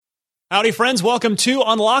Howdy, friends. Welcome to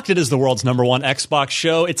Unlocked. It is the world's #1 Xbox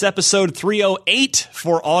show. It's episode 308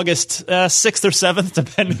 for August 6th or 7th,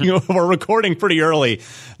 depending. We're recording pretty early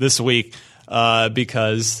this week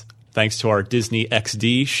because thanks to our Disney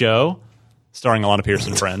XD show, starring Alana Pierce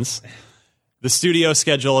and friends, the studio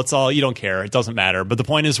schedule, it's all, you don't care. It doesn't matter. But the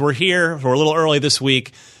point is we're here. We're a little early this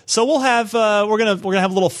week. So we'll have, we're going to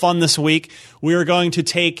have a little fun this week. We are going to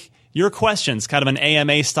take your questions, kind of an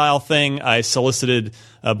AMA style thing. I solicited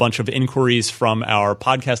a bunch of inquiries from our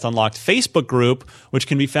Podcast Unlocked Facebook group, which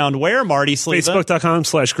can be found where, Marty Sleva?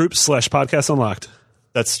 Facebook.com/groups/Podcast Unlocked.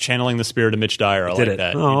 That's channeling the spirit of Mitch Dyer. I like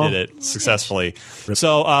that. Aww. You did it successfully.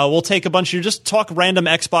 So we'll take a bunch of just talk random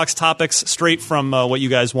Xbox topics straight from what you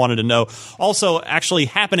guys wanted to know. Also, actually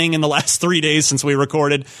happening in the last 3 days since we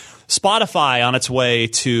recorded, Spotify on its way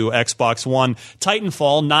to Xbox One.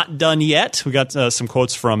 Titanfall not done yet. We got some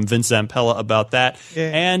quotes from Vince Zampella about that.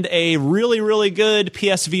 Yeah. And a really, really good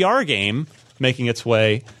PSVR game making its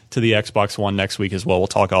way to the Xbox One next week as well. We'll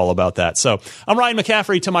talk all about that. So I'm Ryan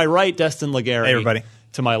McCaffrey. To my right, Destin Legare. Hey, everybody.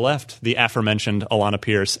 To my left, the aforementioned Alana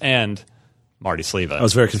Pierce and Marty Sleva. I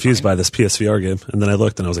was very confused by this PSVR game, and then I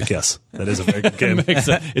looked and I was like, yes, that is a very good game.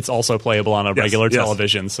 It's also playable on a regular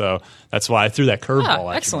television, so that's why I threw that curveball at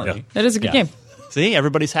you. Excellent. Yeah. That is a good game. See,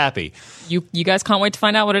 everybody's happy. You guys can't wait to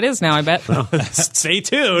find out what it is now, I bet. Stay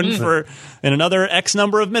tuned for in another X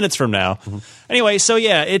number of minutes from now. Anyway, so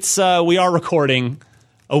yeah, it's we are recording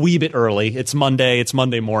a wee bit early. It's Monday. It's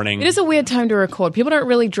Monday morning. It is a weird time to record. People don't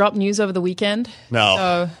really drop news over the weekend. No.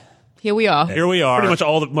 So here we are. Here we are. Pretty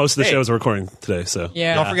much most of the shows are recording today. So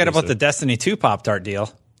yeah. Don't forget about the Destiny 2 Pop-Tart deal.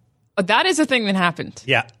 Oh, that is a thing that happened.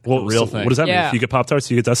 Yeah. well, real thing. What does that mean? Yeah. If you get Pop-Tarts,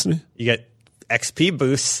 you get Destiny? You get XP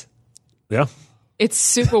boosts. Yeah. It's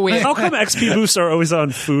super weird. How come XP boosts are always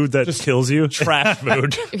on food that kills you? Trash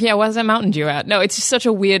food. Yeah, where's that Mountain Dew at? No, it's just such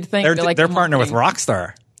a weird thing. They're partnered with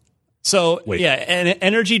Rockstar. So, yeah, an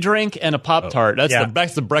energy drink and a Pop-Tart.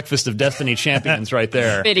 That's the breakfast of Destiny champions right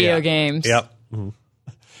there. Video games. Yep.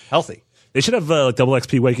 Healthy. They should have double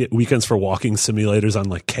XP weekends for walking simulators on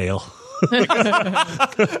like kale.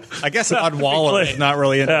 I guess Odd Wallet is not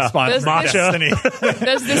really in response to Destiny.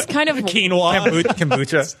 There's this kind of Quinoa.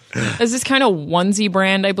 Kombucha. There's this kind of onesie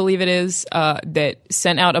brand, I believe it is, that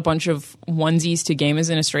sent out a bunch of onesies to gamers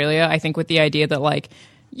in Australia, I think with the idea that, like,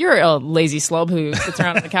 you're a lazy slob who sits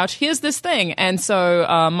around on the couch. Here's this thing. And so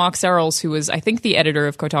Mark Serrels, who was, I think, the editor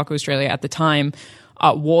of Kotaku Australia at the time,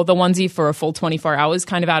 wore the onesie for a full 24 hours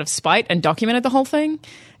kind of out of spite and documented the whole thing.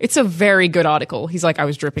 It's a very good article. He's like, I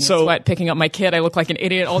was dripping in sweat picking up my kid. I look like an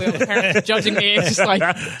idiot. All the other parents are judging me. It's just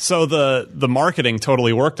like... So the marketing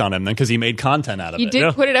totally worked on him then because he made content out of it. He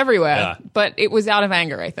did put it everywhere, but it was out of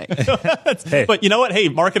anger, I think. Hey. But you know what? Hey,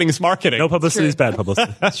 marketing is marketing. No publicity is bad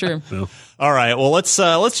publicity. That's true. No. All right. Well, let's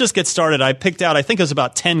just get started. I picked out, I think it was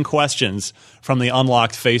about 10 questions from the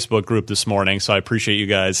Unlocked Facebook group this morning, so I appreciate you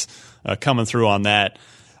guys coming through on that.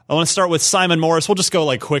 I want to start with Simon Morris. We'll just go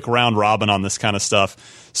like quick round robin on this kind of stuff.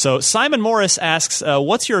 So Simon Morris asks,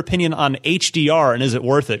 what's your opinion on HDR and is it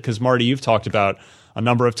worth it? Because Marty, you've talked about a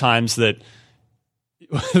number of times that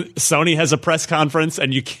Sony has a press conference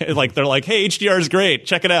and you can't, like, they're like, hey, HDR is great.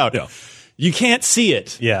 Check it out. Yeah. You can't see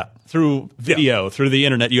it through video, through the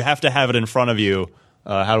internet. You have to have it in front of you.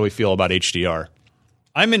 How do we feel about HDR?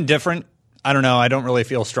 I'm indifferent. I don't know. I don't really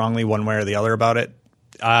feel strongly one way or the other about it.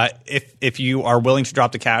 If you are willing to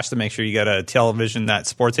drop the cash to make sure you get a television that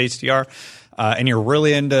supports HDR, and you're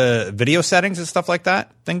really into video settings and stuff like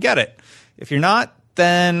that, then get it. If you're not,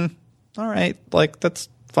 then all right, like that's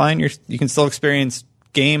fine. You can still experience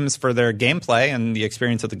games for their gameplay and the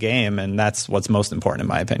experience of the game, and that's what's most important in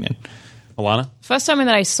my opinion. Alana? First time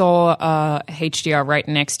that I saw HDR right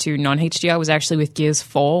next to non-HDR was actually with Gears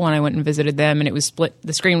 4 when I went and visited them, and it was split.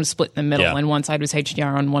 The screen was split in the middle, and one side was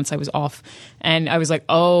HDR and one side was off. And I was like,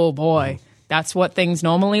 oh boy, that's what things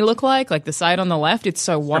normally look like. Like the side on the left, it's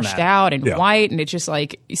so washed out and white, and it's just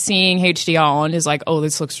like seeing HDR on is like, oh,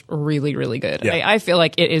 this looks really, really good. Yeah. I feel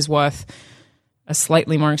like it is worth a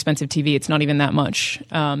slightly more expensive TV. It's not even that much.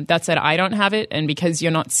 That said, I don't have it, and because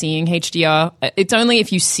you're not seeing HDR, it's only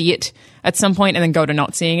if you see it at some point and then go to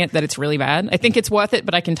not seeing it that it's really bad. I think it's worth it,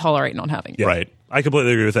 but I can tolerate not having it. Yeah. Right. I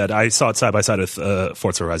completely agree with that. I saw it side by side with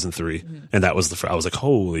Forza Horizon 3, and that was I was like,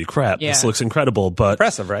 holy crap, this looks incredible. But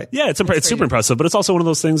impressive, right? Yeah, it's super impressive, but it's also one of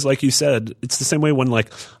those things, like you said, it's the same way when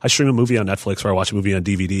like I stream a movie on Netflix or I watch a movie on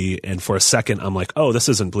DVD, and for a second I'm like, oh, this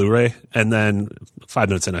isn't Blu-ray, and then 5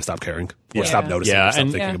 minutes in I stop caring or stop noticing or stop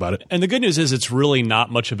thinking about it. And the good news is it's really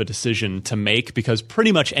not much of a decision to make because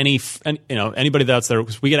pretty much anybody that's there,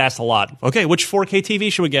 because we get asked a lot, okay, which 4K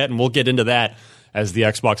TV should we get? And we'll get into that as the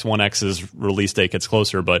Xbox One X's release date gets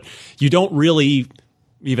closer, but you don't really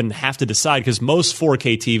even have to decide because most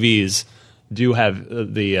 4K TVs do have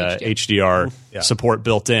the HDR support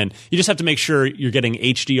built in. You just have to make sure you're getting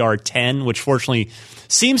HDR10, which fortunately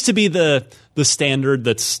seems to be the standard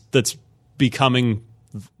that's becoming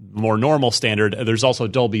more normal standard. There's also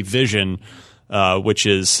Dolby Vision, which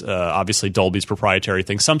is obviously Dolby's proprietary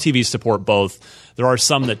thing. Some TVs support both. There are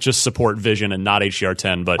some that just support Vision and not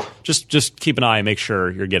HDR10, but just keep an eye and make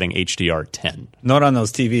sure you're getting HDR10. Note on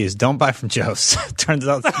those TVs: don't buy from Joe's. Turns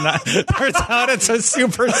out it's a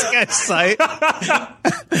super sketch site.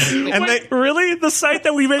 And Really? The site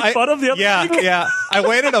that we made fun of the other week? Yeah. I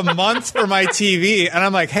waited a month for my TV, and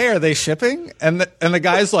I'm like, "Hey, are they shipping?" And the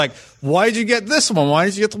guy's like, "Why'd you get this one? Why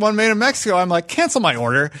did you get the one made in Mexico?" I'm like, "Cancel my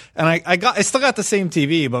order." And I still got the same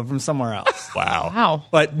TV, but from somewhere else. Wow.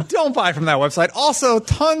 But don't buy from that website. Also,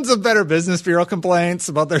 tons of Better Business Bureau complaints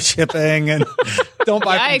about their shipping, and don't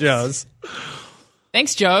buy Yikes. from Joe's.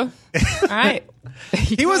 Thanks, Joe. All right.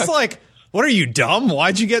 He was like, "What are you, dumb?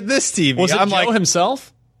 Why'd you get this TV?" Was it I'm Joe like,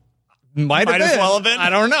 himself? might as well have been. I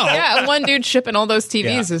don't know. Yeah, one dude shipping all those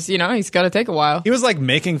TVs is, he's got to take a while. He was like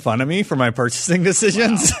making fun of me for my purchasing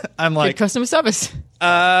decisions. I'm Good like, customer service.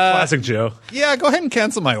 Classic Joe. yeah, go ahead and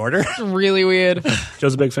cancel my order. Really weird.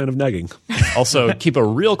 Joe's a big fan of negging. Also, keep a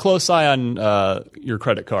real close eye on your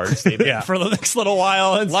credit card statement Yeah. for the next little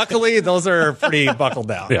while. Luckily, those are pretty buckled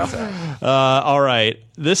down. Yeah. All right.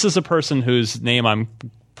 This is a person whose name I'm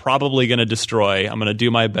probably going to destroy. I'm going to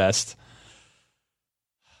do my best.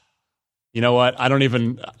 You know what?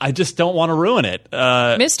 I just don't want to ruin it.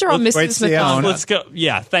 Mr. or wait, Mrs. see, McDonald? Let's go.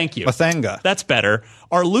 Yeah, thank you. Mathanga. That's better.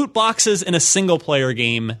 Are loot boxes in a single-player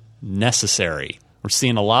game necessary? We're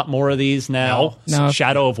seeing a lot more of these now. No.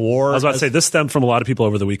 Shadow of War. I was about to say, this stemmed from a lot of people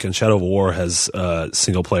over the weekend. Shadow of War has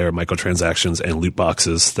single-player microtransactions and loot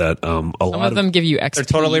boxes that Some of them give you XP. They're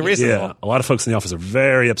totally reasonable. Yeah, a lot of folks in the office are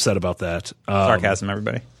very upset about that. Sarcasm,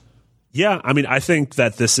 everybody. Yeah, I mean, I think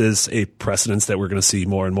that this is a precedence that we're going to see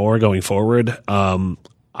more and more going forward.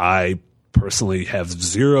 I personally have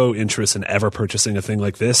zero interest in ever purchasing a thing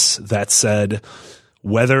like this. That said,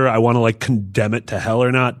 whether I want to like condemn it to hell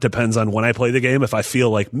or not depends on when I play the game. If I feel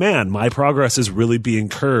like, man, my progress is really being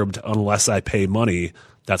curbed unless I pay money,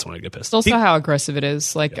 that's when I get pissed. It's also how aggressive it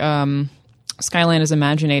is. Like, Skylanders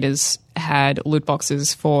Imaginators had loot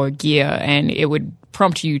boxes for gear, and it would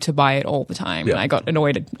prompt you to buy it all the time. Yeah. And I got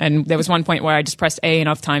annoyed. And there was one point where I just pressed A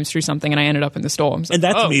enough times through something, and I ended up in the store. Like, And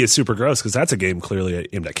that to me is super gross because that's a game clearly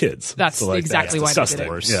aimed at kids. That's So, like, exactly that's why they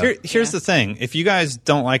did disgusting. it. Yeah. Here's the thing. If you guys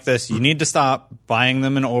don't like this, you need to stop buying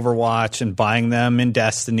them in Overwatch and buying them in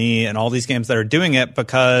Destiny and all these games that are doing it,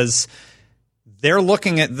 because they're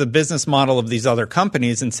looking at the business model of these other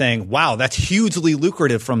companies and saying, wow, that's hugely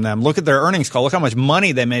lucrative from them. Look at their earnings call. Look how much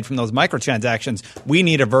money they made from those microtransactions. We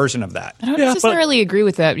need a version of that. I don't necessarily agree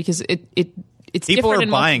with that because it's People different are in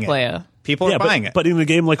buying multiplayer. it. People are buying it. But in a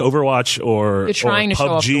game like Overwatch or You're trying or to show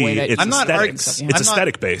off the PUBG, way that- it's I'm not aesthetics. arguing- It's I'm not-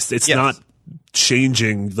 aesthetic based. It's Yes. not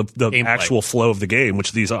changing the Gameplay. actual flow of the game,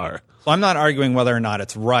 which these are. So I'm not arguing whether or not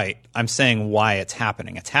it's right. I'm saying why it's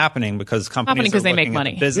happening. It's happening because companies because are they make looking at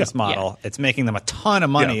money. the business Yeah. model. It's making them a ton of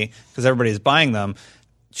money because everybody's buying them.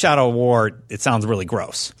 Shadow of War, it sounds really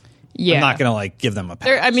gross. Yeah. I'm not going to like give them a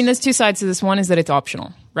pass. There's two sides to this. One is that it's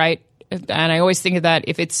optional, right? And I always think of that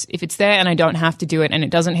if it's there and I don't have to do it and it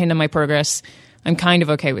doesn't hinder my progress, I'm kind of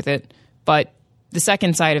okay with it. But the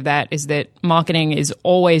second side of that is that marketing is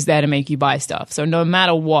always there to make you buy stuff. So no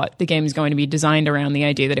matter what, the game is going to be designed around the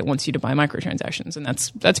idea that it wants you to buy microtransactions, and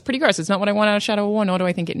that's pretty gross. It's not what I want out of Shadow of War, nor do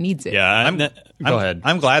I think it needs it. Yeah, go ahead.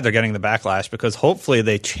 I'm glad they're getting the backlash because hopefully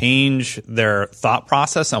they change their thought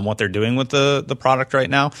process on what they're doing with the product right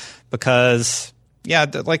now. Because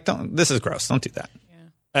this is gross. Don't do that.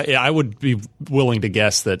 I would be willing to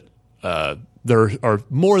guess that there are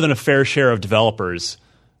more than a fair share of developers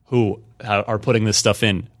who are putting this stuff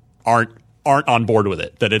in aren't on board with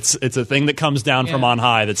it. That it's a thing that comes down from on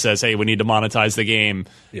high that says, hey, we need to monetize the game.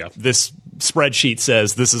 Yeah. This spreadsheet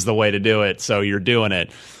says this is the way to do it, so you're doing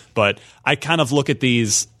it. But I kind of look at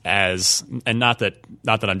these as, and not that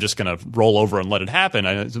I'm just going to roll over and let it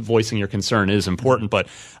happen. Voicing your concern is important, but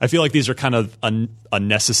I feel like these are kind of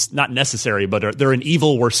not necessary, but they're an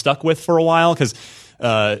evil we're stuck with for a while because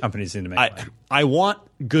Companies need to make money. I want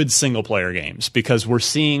good single player games because we're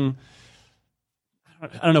seeing. I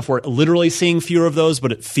don't know if we're literally seeing fewer of those,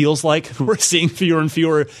 but it feels like we're seeing fewer and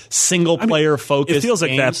fewer single player focused. It feels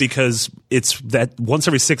like that games. because it's that once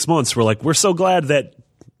every 6 months we're so glad that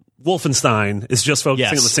Wolfenstein is just focusing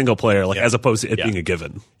on the single player, as opposed to it being a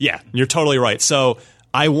given. Yeah, you're totally right. So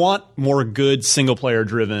I want more good single player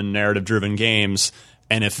driven, narrative driven games.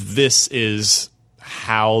 And if this is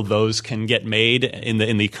how those can get made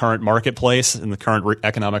in the current marketplace, in the current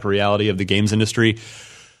economic reality of the games industry.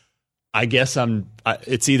 I guess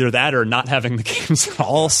it's either that or not having the games at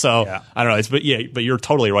all. So I don't know. But you're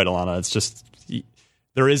totally right, Alana. It's just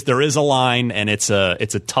there is a line, and it's a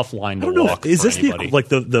tough line to walk. Is this anybody.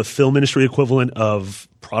 the film industry equivalent of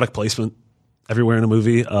product placement everywhere in a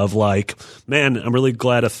movie? Of like, man, I'm really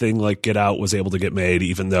glad a thing like Get Out was able to get made,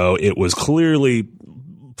 even though it was clearly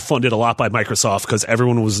funded a lot by Microsoft because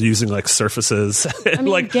everyone was using like Surfaces and I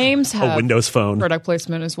mean, like games have a Windows Phone product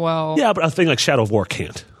placement as well. Yeah, but a thing like Shadow of War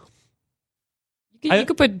can't. You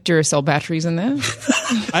could put Duracell batteries in there.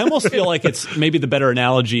 I almost feel like it's maybe the better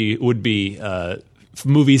analogy would be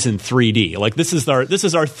movies in 3D. Like this is our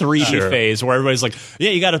 3D phase where everybody's like,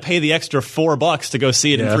 yeah, you got to pay the extra $4 to go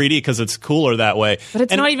see it in 3D because it's cooler that way. But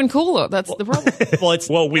it's not even cooler. That's the problem.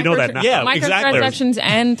 Well, we know that now. Yeah, exactly. Microtransactions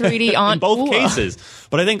and 3D aren't in both cooler. cases.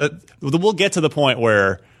 But I think we'll get to the point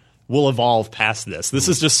where we'll evolve past this. This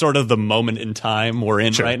is just sort of the moment in time we're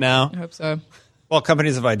in right now. I hope so. Well,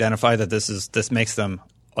 companies have identified that this makes them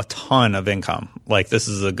a ton of income. Like this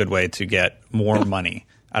is a good way to get more money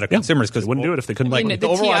out of consumers because they wouldn't do it if they couldn't. I mean, like the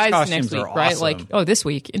the Overwatch TIs costumes next week, are right? awesome. Like, this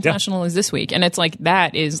week. International is this week. And it's like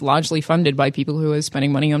that is largely funded by people who are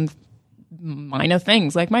spending money on minor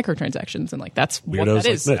things like microtransactions. And like that's what Weirdos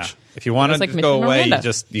that is. like Mitch. If you want to like go Mitch away,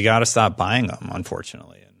 Miranda. you got to stop buying them,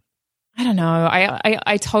 unfortunately. I don't know.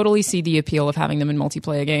 I totally see the appeal of having them in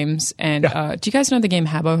multiplayer games. And do you guys know the game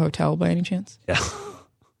Habbo Hotel by any chance? Yeah.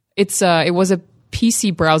 It was a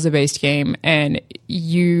PC browser-based game, and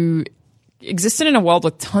you existed in a world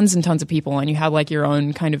with tons and tons of people, and you had like your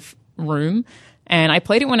own kind of room. And I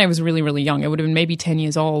played it when I was really, really young. I would have been maybe 10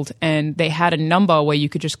 years old, and they had a number where you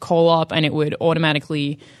could just call up, and it would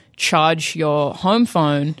automatically charge your home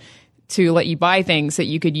phone to let you buy things that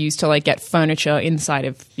you could use to like get furniture inside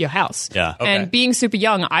of your house. Yeah. Okay. And being super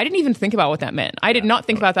young, I didn't even think about what that meant. I did not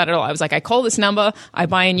think about that at all. I was like, I call this number, I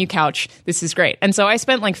buy a new couch. This is great. And so I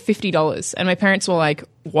spent like $50 and my parents were like,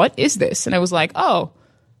 what is this? And I was like, oh,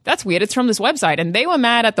 that's weird. It's from this website. And they were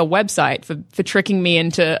mad at the website for tricking me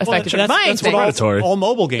into effectively buying that's things. predatory. all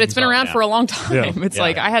mobile games. But it's been around now. for a long time. Yeah. It's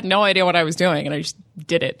like I had no idea what I was doing and I just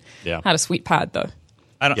did it. Yeah. Had a sweet pad though.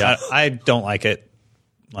 I don't like it.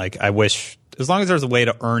 Like I wish, as long as there's a way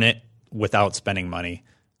to earn it without spending money,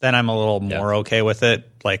 then I'm a little more okay with it.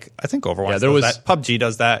 Like I think Overwatch does that. PUBG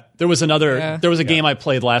does that. There was a game I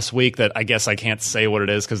played last week that I guess I can't say what it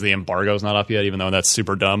is because the embargo's not up yet, even though that's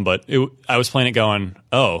super dumb. But I was playing it going,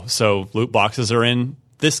 oh, so loot boxes are in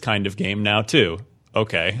this kind of game now too.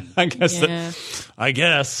 Okay, I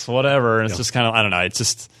guess whatever. It's just kind of, I don't know. It's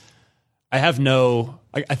just, I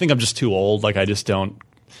think I'm just too old. Like I just don't,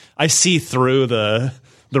 I see through the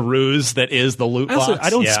ruse that is the loot box. I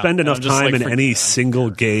don't spend enough time in any single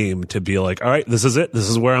game to be like, all right, this is it. This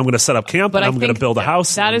is where I'm going to set up camp and I'm going to build a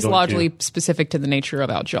house. That is largely specific to the nature of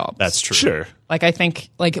our jobs. That's true. Sure. Like I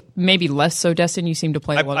think, like maybe less so. Destin, you seem to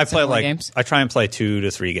play a lot of similar games. I try and play 2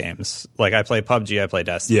 to 3 games. Like I play PUBG, I play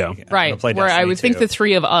Destiny. Yeah. Right. Where I would think the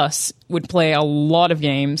three of us would play a lot of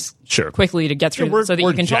games quickly to get through We're so that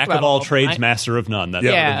you can jack talk about of all them, trades, right? master of none. That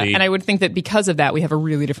Yeah, would be, and I would think that because of that, we have a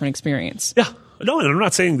really different experience. Yeah. No, and I'm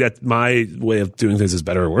not saying that my way of doing things is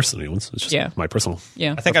better or worse than anyone's. It's just my personal.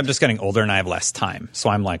 Yeah. I think I'm just getting older and I have less time. So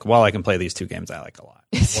I'm like, well, I can play these 2 games I like a lot.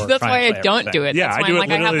 That's why I don't do it. Yeah, That's I why do I'm it like,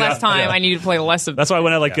 I have literally less that- time. yeah. I need to play less of. That's why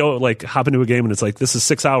when I go hop into a game and it's like, this is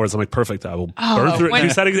 6 hours, I'm like, perfect. I will burn through it. When- in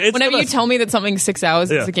 2 settings. It's Whenever you the tell me that something's 6 hours,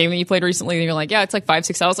 it's a game that you played recently, and you're like, yeah, it's like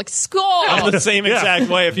 5-6 hours. Like, score! I'm the same exact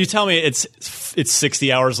way. If you tell me it's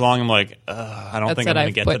 60 hours long, I'm like, I don't think I'm going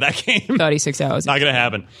to get to that game. 36 hours. Not going to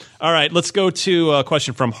happen. All right, let's go to a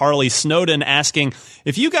question from Harley Snowden asking,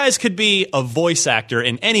 if you guys could be a voice actor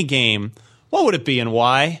in any game, what would it be and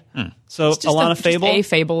why? So, Alana Fable? Just a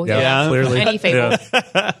Fable. Yeah, clearly. Any Fable.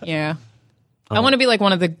 Yeah. I want to be like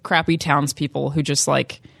one of the crappy townspeople who just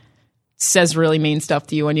like says really mean stuff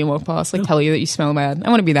to you when you walk past, like tell you that you smell bad. I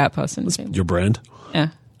want to be that person. Your brand. Yeah.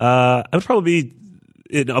 I would probably be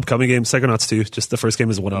in an upcoming game, Psychonauts 2. Just the first game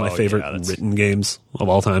is one of my favorite written games of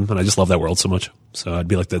all time, and I just love that world so much. So I'd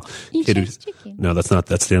be like the kid who. No, that's not.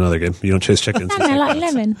 That's the another game. You don't chase chickens. They're like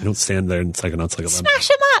lemon. You don't stand there in Psychonauts like a lemon. Smash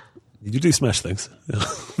them up. You do smash things.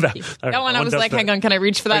 That one I was like, hang on, can I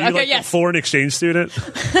reach for that? Are you Okay, like yes. a foreign exchange student?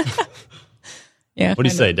 Yeah. What do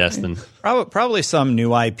you say, Destin? Probably some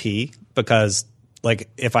new IP because, like,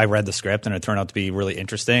 if I read the script and it turned out to be really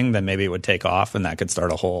interesting, then maybe it would take off and that could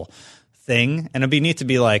start a whole thing. And it'd be neat to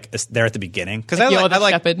be like there at the beginning because Like I you're the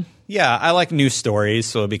like shepherd. Yeah, I like new stories,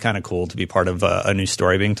 so it'd be kind of cool to be part of a new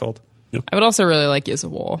story being told. I would also really like Gears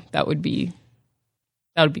of War. That would be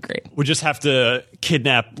That would be great. We just have to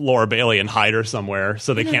kidnap Laura Bailey and hide her somewhere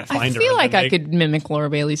so they can't find her. I feel like I could mimic Laura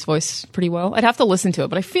Bailey's voice pretty well. I'd have to listen to it,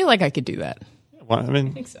 but I feel like I could do that. Well, I mean,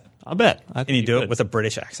 I think so. I'll bet. Can you do it with a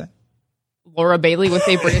British accent? Laura Bailey with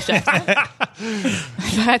a British accent.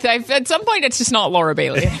 At some point, it's just not Laura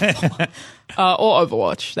Bailey. Or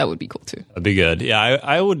Overwatch. That would be cool too. That'd be good. Yeah,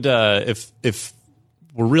 I would. If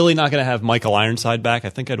we're really not going to have Michael Ironside back, I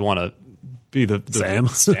think I'd want to be the Sam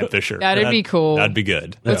Fisher. That'd be cool. That'd be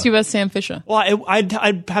good. What's your best Sam Fisher? Well,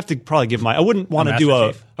 I'd have to probably give I wouldn't want to do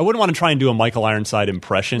Master Chief. I wouldn't want to try and do a Michael Ironside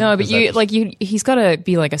impression. No, but 'cause he's got to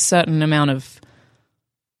be like a certain amount of,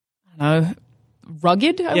 I don't know,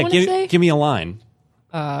 rugged. I want to say. give me a line.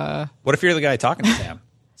 What if you're the guy talking to Sam?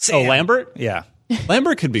 Oh, Lambert. Yeah.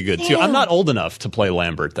 Lambert could be good too. I'm not old enough to play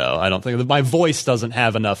Lambert though. I don't think my voice doesn't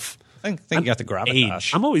have enough. I think you got the gravitas.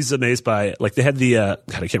 Age. I'm always amazed by like they had the God,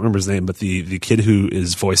 I can't remember his name, but the kid who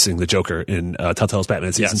is voicing the Joker in Telltale's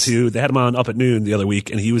Batman season 2. They had him on Up at Noon the other week,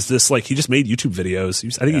 and he was this like he just made YouTube videos.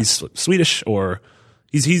 I think he's Swedish or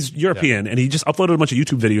he's European, and he just uploaded a bunch of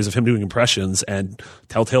YouTube videos of him doing impressions, and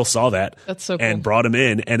Telltale saw that. That's so cool. And brought him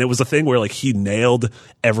in, and it was a thing where like he nailed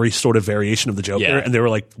every sort of variation of the Joker, Yeah. and they were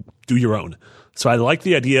like, do your own. So I like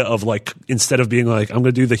the idea of like instead of being like I'm going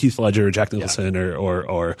to do the Heath Ledger, Jack Nicholson,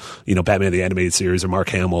 or Batman the Animated Series or Mark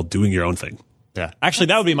Hamill, doing your own thing. Yeah, actually,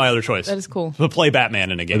 that would be my other choice. That is cool. To play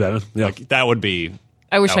Batman in a game. Batman, yeah. Like, that would be.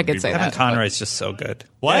 I wish that I would could be say Kevin that. Conroy's just so good.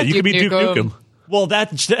 What? Yeah, you could be Duke Nukem. Well,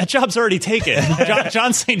 that job's already taken.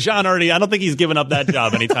 John St. John already. I don't think he's giving up that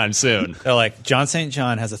job anytime soon. They're like, John St.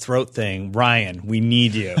 John has a throat thing. Ryan, we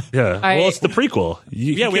need you. Yeah, well, it's the prequel.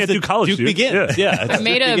 You We can't have to do college. Duke Duke. Begins. Yeah, I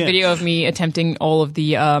made a video of me attempting all of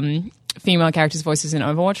the female characters' voices in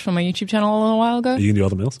Overwatch for my YouTube channel a little while ago. You can do all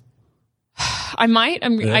the males. I might.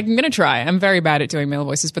 I'm going to try. I'm very bad at doing male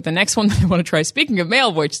voices, but the next one that I want to try, speaking of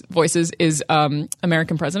male voices, is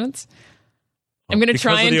American presidents. I'm going to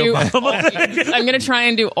try and do. I'm going to try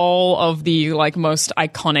and do all of the like most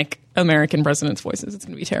iconic American presidents' voices. It's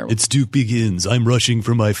going to be terrible. It's Duke Begins. I'm rushing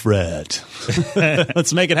for my frat.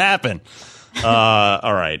 Let's make it happen.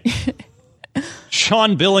 All right.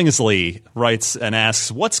 Sean Billingsley writes and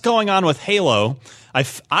asks, what's going on with Halo? I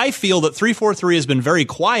feel that 343 has been very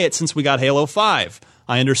quiet since we got Halo 5.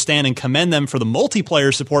 I understand and commend them for the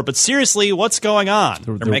multiplayer support, but seriously, what's going on?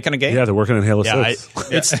 They're making a game? Yeah, they're working on Halo Yeah,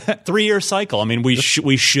 6. it's a 3-year cycle. I mean, we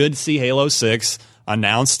should see Halo 6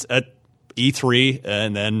 announced at E3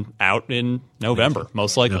 and then out in November,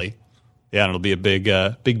 most likely. Yeah, and it'll be a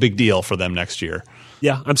big deal for them next year.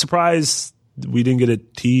 Yeah, I'm surprised we didn't get a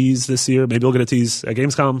tease this year. Maybe we'll get a tease at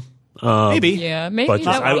Gamescom. Maybe. Yeah, maybe. But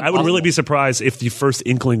that I would really possible. be surprised if the first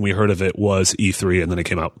inkling we heard of it was E3 and then it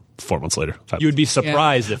came out 4 months later. You would be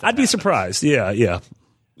surprised if I'd be surprised. Yeah.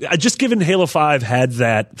 Just given Halo 5 had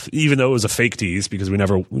that, even though it was a fake tease because we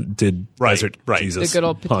never did Desert Jesus the good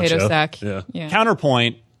old potato poncho. sack. Yeah.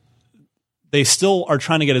 Counterpoint, they still are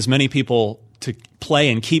trying to get as many people to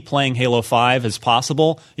play and keep playing Halo 5 as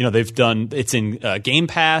possible. You know, they've done it's in Game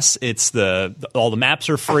Pass. It's all the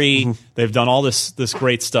maps are free. They've done all this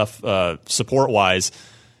great stuff support wise.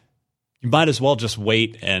 You might as well just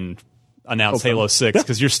wait and announce Halo 6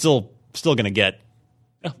 because you're still going to get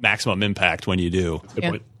maximum impact when you do. Good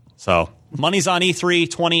point. So money's on E3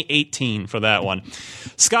 2018 for that one.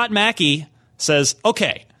 Scott Mackey says,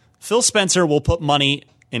 okay, Phil Spencer will put money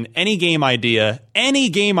in any game idea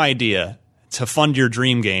to fund your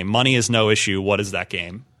dream game. Money is no issue. What is that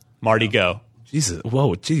game? Marty, go. Jesus.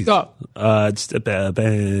 Whoa, jeez. Go. Just a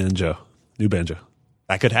Banjo. New Banjo.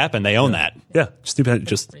 That could happen. They own that. Yeah, just new Banjo.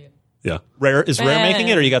 Just, yeah. Rare making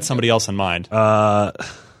it, or you got somebody else in mind? No,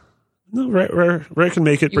 Rare can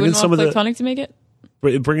make it. You Bring in wouldn't some of want the. Playtonic to make it?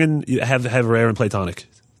 Bring in, have Rare and Playtonic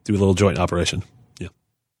do a little joint operation. Yeah.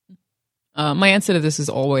 My answer to this is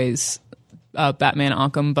always Batman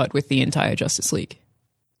Arkham, but with the entire Justice League.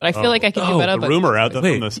 But I feel like I can do better. The But rumor out there.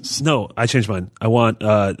 Wait, From the, no, I changed mine. I want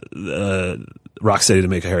Rocksteady to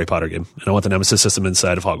make a Harry Potter game, and I want the Nemesis system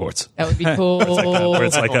inside of Hogwarts, that would be cool. where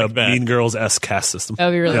it's like a like that. Mean Girls-esque cast system. That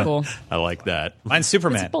would be really Yeah. cool. I like that. Mine's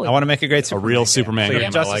Superman. bullet. I want to make a great Superman real game. Superman So your game.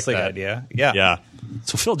 I Justice like League that. idea. Yeah. Yeah.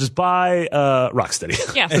 So Phil, just buy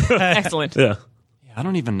Rocksteady. Yeah, excellent. Yeah. I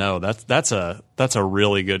don't even know. That's a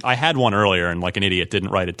really good. I had one earlier and like an idiot didn't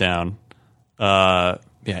write it down. And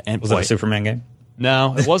Was it a Superman game?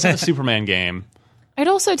 No, it wasn't a Superman game. I'd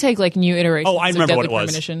also take like new iterations. Oh, I remember of what Deadly it was.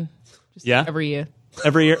 Premonition. Just Yeah? every year.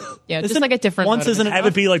 Every year. Yeah, just like a different Once mode of isn't it. Have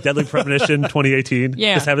it be like Deadly Premonition 2018.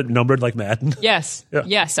 Yeah. Just have it numbered like Madden. Yes,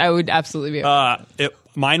 yes, I would absolutely be.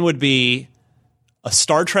 Mine would be a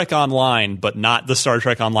Star Trek Online, but not the Star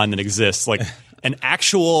Trek Online that exists. Like an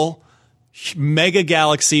actual mega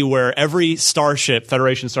galaxy where every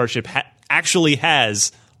Federation starship, actually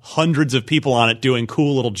has hundreds of people on it doing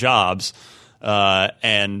cool little jobs,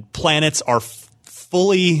 and planets are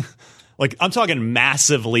fully, like, I'm talking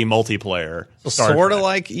massively multiplayer. Sort of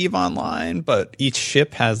like EVE Online, but each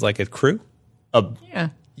ship has like a crew.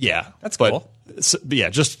 Yeah. That's cool. Just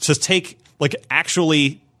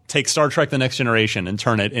actually take Star Trek The Next Generation and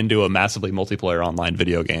turn it into a massively multiplayer online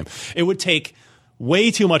video game. It would take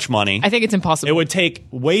way too much money. I think it's impossible. It would take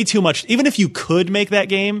way too much. Even if you could make that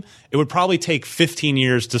game, it would probably take 15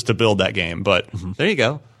 years just to build that game. But there you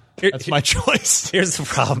go. That's my choice. Here's the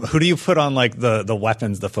problem. Who do you put on like the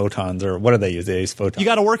weapons, the photons, or what do they use? They use photons. You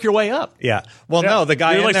got to work your way up. Yeah. Well, no, the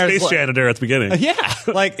guy You're in like there space janitor at the beginning. Yeah.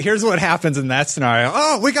 like, here's what happens in that scenario.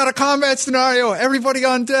 Oh, we got a combat scenario. Everybody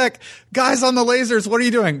on deck. Guys on the lasers. What are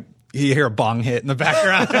you doing? You hear a bong hit in the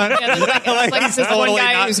background. Yeah, there's like this one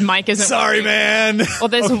guy whose mic isn't Sorry, working. man. Well,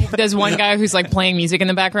 there's one guy who's like playing music in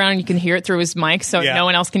the background, and you can hear it through his mic, so no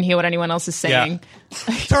one else can hear what anyone else is saying.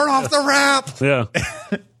 Turn off the rap.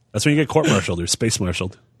 Yeah. That's when you get court-martialed or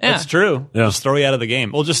space-marshaled. Yeah. That's true. Yeah. Just throw you out of the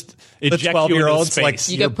game. We'll just eject you into 12-year-olds, space. like,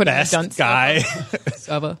 You your get put in a best dunce guy.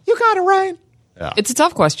 Sava. You got it right. It's a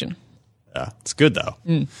tough question. Yeah, it's good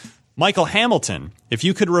though. Michael Hamilton, if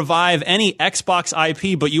you could revive any Xbox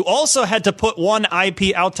IP, but you also had to put one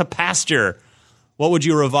IP out to pasture, what would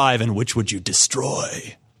you revive and which would you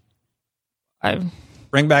destroy?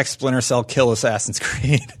 Bring back Splinter Cell, kill Assassin's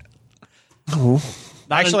Creed.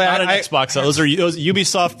 Actually, not an Xbox. Those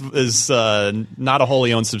Ubisoft is not a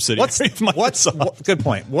wholly owned subsidiary. Good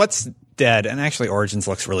point. What's dead? And actually, Origins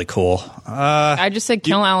looks really cool. I just said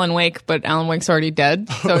kill Alan Wake, but Alan Wake's already dead,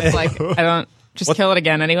 so it's like I don't just kill it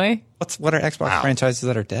again anyway. What are Xbox franchises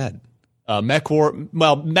that are dead? Mech War.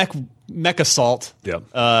 Well, Mech Assault. Yeah.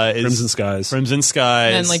 Is Crimson Skies. Crimson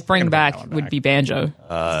Skies. And then like bring back would be Banjo.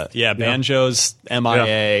 Banjo's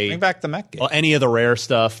MIA. Bring back the mech game. Well, any of the Rare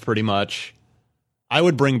stuff, pretty much. I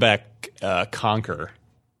would bring back Conquer.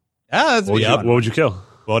 What What would you kill?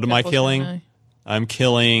 What am I Apples killing? and I'm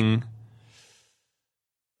killing.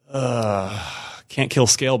 Can't kill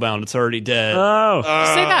Scalebound. It's already dead. Oh.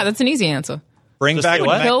 Say that. That's an easy answer. Bring Just back do the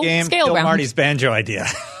what? mech Kill game. Kill Scalebound. Marty's Banjo idea.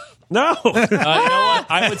 No. You know what?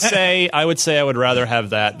 I would say I would rather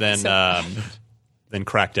have that than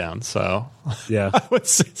Crackdown. So Yeah. I would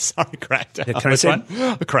say sorry, Crackdown. Yeah, can I say- one?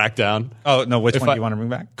 Crackdown. Oh no, which one I- do you want to bring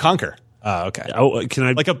back? Conquer. Oh, okay. Oh, can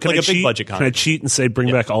I Like a can I big cheat? budget Can I content. cheat and say bring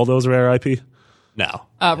back all those Rare IP? No.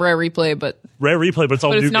 Rare replay, but Rare replay, but it's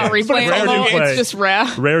all new it's not games. replay. Rare new play. It's just rare.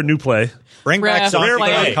 Rare new play. Bring Rare back Donkey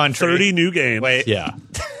play. Kong Country. 30 new games. Wait. Yeah.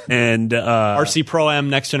 And RC Pro M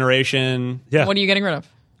Next Generation. yeah, What are you getting rid of?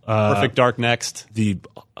 Perfect Dark Next. the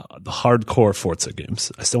hardcore Forza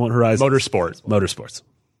games. I still want Horizon. Motorsports.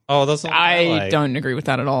 Oh, those. Are I don't agree with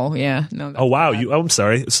that at all. Yeah. No. Oh wow, I'm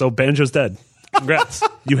sorry. So Banjo's dead. Congrats.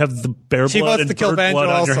 You have the bear She blood wants and to kill bird Banjo blood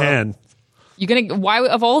on also. your hand. You're gonna why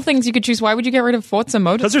of all things you could choose? Why would you get rid of Forza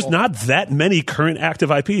Motorsport? Because there's not that many current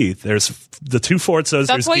active IP. There's the two Forzas. That's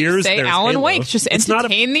there's why you Gears. say there's Alan Halo. Wake. Just It's not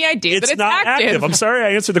entertain the idea that it's not active. I'm sorry, I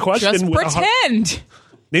answered the question. Just with a hard- pretend.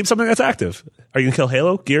 Name something that's active. Are you gonna kill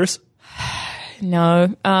Halo? Gears?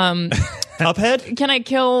 No. Cuphead? Can I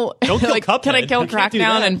kill? Don't kill Cuphead. Can I kill You can't do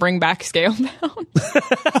Crackdown that. and bring back Scalebound?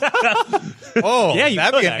 Oh, Yeah, you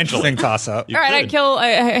that'd could, be an actually. interesting toss-up. All right, I kill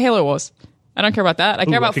Halo Wars. I don't care about that. I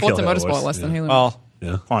care I about could kill Forza Halo Motorsport Wars, less than yeah. Halo. Well,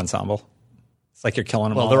 Yeah. ensemble. It's like you're killing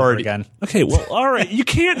them all they're over already- again. Okay, well, all right. You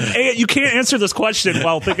can't answer this question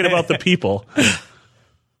while thinking about the people.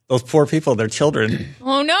 Those poor people, their children.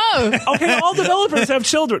 Oh no! Okay, all developers have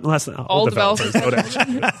children. All developers.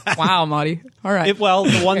 Wow, Marty. All right.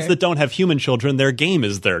 The ones that don't have human children, their game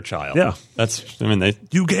is their child. Yeah.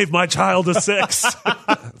 You gave my child a 6.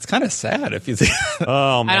 It's kind of sad if you think.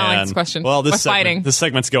 Oh, man. I don't like this question. Well, We're fighting. This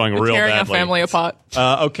segment's going real Tearing badly. our family apart.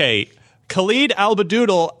 Okay. Khalid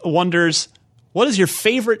Albadoodle wonders, what is your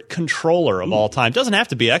favorite controller of all time? Doesn't have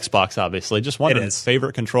to be Xbox, obviously. Just wondering, It is.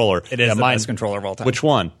 favorite controller. It is the mine. best controller of all time. Which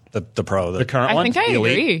one? The Pro. The current I one? think I The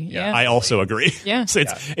Elite? agree. Yeah. I also agree. Yeah. So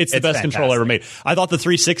it's the It's best controller ever made. I thought the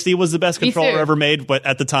 360 was the best Me controller too. ever made, but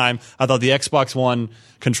at the time, I thought the Xbox One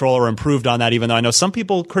controller improved on that, even though I know some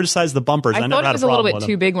people criticize the bumpers. I I never thought had it was a a little problem bit with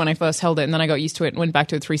too them. big when I first held it, and then I got used to it and went back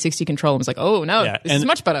to a 360 controller and was like, oh no, this is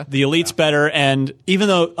much better. The Elite's better, and even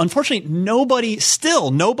though, unfortunately, nobody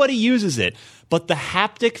uses it, but the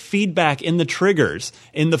haptic feedback in the triggers,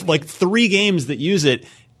 in the 3 games that use it,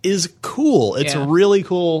 is cool. It's Yeah. a really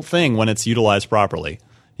cool thing when it's utilized properly.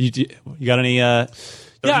 You got any Yeah,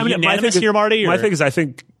 I mean, unanimous here, Marty? My or- thing is, I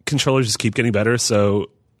think controllers just keep getting better. So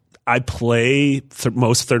I play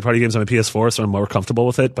most third-party games on my PS4, so I'm more comfortable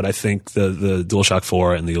with it. But I think the DualShock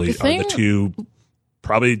 4 and the Elite are the two,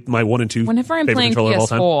 probably my 1 and 2 Whenever I'm favorite playing controller of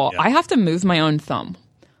all time. PS4, I have to move my own thumb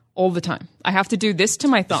all the time. I have to do this to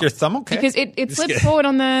my thumb. your thumb okay? Because it slips forward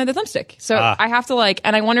on the thumbstick. So I have to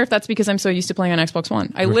and I wonder if that's because I'm so used to playing on Xbox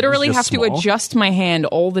One. I literally just have to small? adjust my hand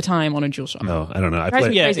all the time on a DualShock. No, I don't know. I Drives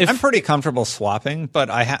me play. crazy. I'm pretty comfortable swapping, but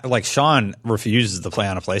Sean refuses to play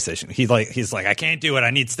on a PlayStation. He's like, I can't do it. I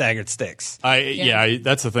need staggered sticks.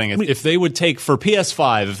 That's the thing. If they would take for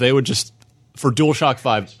PS5, if they would just for DualShock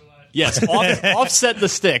 5, yes, offset the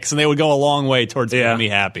sticks, and they would go a long way towards making me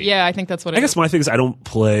happy. Yeah, I think that's what I guess my thing is I don't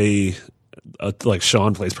play like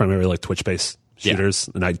Sean plays primarily like Twitch-based shooters,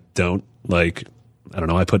 and I don't like. I don't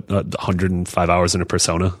know. I put 105 hours into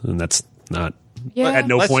Persona, and that's not. Yeah. At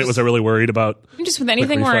no point was I really worried about. Just with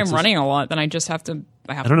anything where I'm reflexes. running a lot, then I just have to.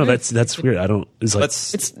 I don't know. That's weird. I don't. Is like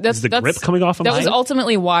Let's- is the grip coming off? That was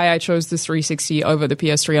ultimately why I chose the 360 over the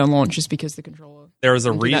PS3 on launch, just because the controller. There was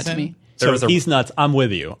a did that to me. reason. So he's nuts. I'm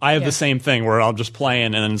with you. I have the same thing where I'll just play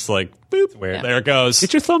and then it's like, boop, there it goes.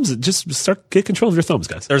 Get your thumbs. Just get control of your thumbs,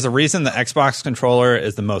 guys. There's a reason the Xbox controller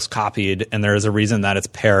is the most copied, and there is a reason that it's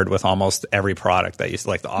paired with almost every product that you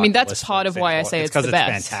like. The I mean, that's Oculus, part of for why I example. say it's 'cause the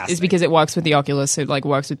best. fantastic. Is because it works with the Oculus. It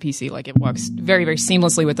works with PC. It works very, very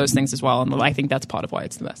seamlessly with those things as well. And I think that's part of why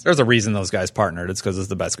it's the best. There's a reason those guys partnered. It's because it's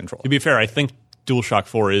the best controller. To be fair, I think DualShock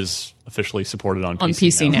 4 is officially supported on PC. On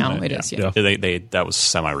PC now, isn't it is, yeah. That was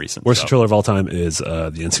semi-recent. Worst so. controller of all time is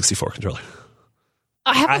the N64 controller.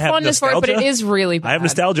 I have a fondness for it, but it nostalgia. is really bad. I have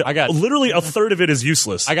nostalgia. I got- literally a third of it is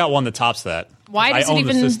useless. I got one that tops that. Why I does it own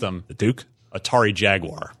even- the system. the Duke. Atari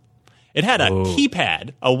Jaguar. It had a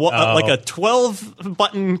keypad, like a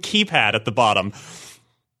 12-button keypad at the bottom.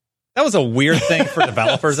 That was a weird thing for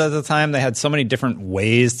developers at the time. They had so many different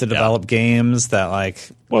ways to develop games that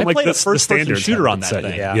Well, I like played the a first-person standards shooter had on it that set,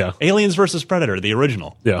 thing. Yeah. Aliens versus Predator, the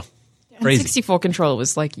original. Yeah. Crazy. N64 controller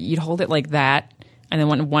was you'd hold it like that, and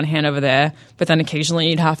then one hand over there, but then occasionally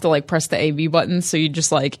you'd have to press the AB button. So you'd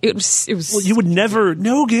just it was. Well, you would never,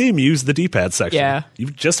 no game use the D-pad section. Yeah.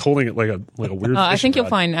 You're just holding it like a weird. I fishing think you'll rod.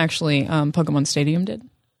 find actually Pokemon Stadium did.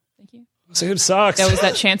 So it sucks. That was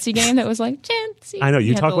that Chansey game that was Chansey. I know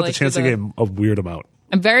you had talk to, about the do Chansey game a weird amount.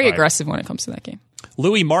 I'm very aggressive when it comes to that game.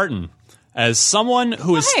 Louis Martin, as someone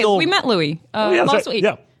who is Hey, still we met Louis yeah, that's last right. week.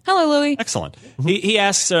 Yeah. Hello, Louis. excellent. He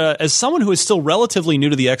asks, as someone who is still relatively new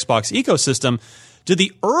to the Xbox ecosystem, do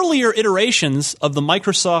the earlier iterations of the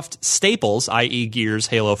Microsoft staples, i.e. Gears,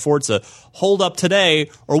 Halo, Forza, hold up today,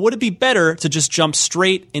 or would it be better to just jump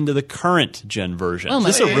straight into the current gen version? Well,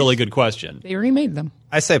 This is a maybe. really good question. They remade them.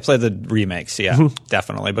 I say play the remakes. Yeah,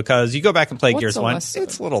 definitely, because you go back and play Forza Gears 1, less so.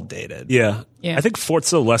 it's a little dated. Yeah. Yeah. I think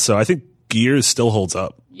Forza less so. I think Gears still holds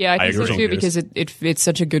up. Yeah, I think so agree. too, because it's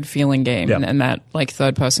such a good feeling game, Yeah. and that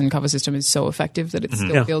third person cover system is so effective that it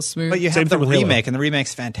still feels smooth. But you Same have the thing with Halo. remake, and the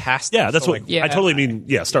remake's fantastic. Yeah, that's So, what Yeah. I totally mean.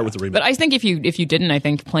 Yeah, start with the remake. But I think if you didn't, I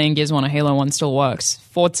think playing Gears 1 or Halo 1 still works.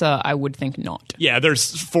 Forza, I would think not. Yeah,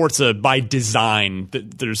 there's Forza by design.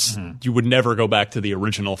 There's you would never go back to the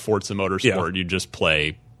original Forza Motorsport. Yeah. You just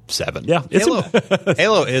play 7. yeah, it's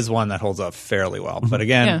Halo is one that holds up fairly well. But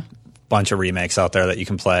again, Yeah. bunch of remakes out there that you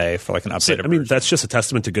can play for an updated I mean, version. that's just a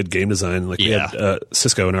testament to good game design. Like we had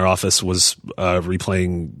Cisco in our office was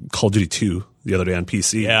replaying Call of Duty 2 the other day on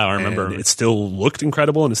PC. Yeah, I remember. And it still looked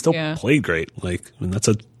incredible and it still Yeah. played great. That's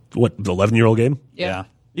a 11-year-old game. yeah.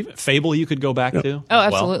 Even Fable you could go back to. Oh, as well.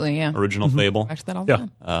 absolutely, yeah. Original Fable. Watch that all the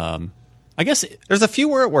Yeah. time. I guess There's a few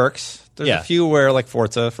where it works. There's Yeah. a few where, like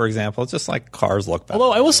Forza, for example, it's just like cars look better.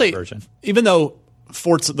 although I will in say that version. even though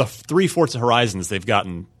the 3 Forza Horizons they've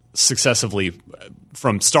gotten successively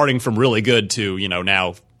from starting from really good to,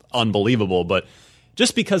 now unbelievable, but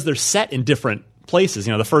just because they're set in different places,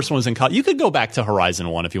 the first one was in college. You could go back to Horizon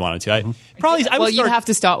 1 if you wanted to. I Well, would you'd start, have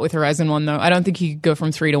to start with Horizon 1, though. I don't think you could go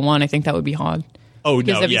from 3 to 1. I think that would be hard. Oh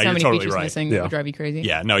Because no, there'd be yeah, so you're many totally features right. missing that Yeah. would drive you crazy.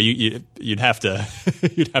 Yeah, no, you'd have to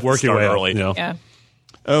Work your start way up, early. Yeah.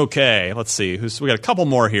 Okay, let's see. We got a couple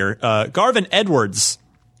more here. Garvin Edwards,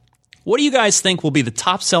 what do you guys think will be the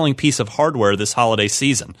top-selling piece of hardware this holiday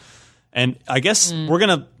season? And I guess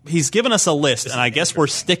he's given us a list, and I guess we're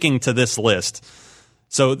sticking to this list.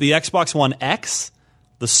 So the Xbox One X,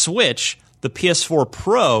 the Switch, the PS4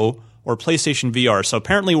 Pro, or PlayStation VR. So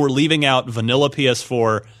apparently we're leaving out vanilla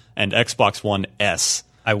PS4 and Xbox One S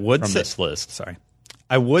I would from say, this list. Sorry.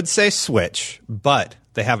 I would say Switch, but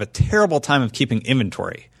they have a terrible time of keeping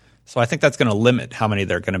inventory. So I think that's going to limit how many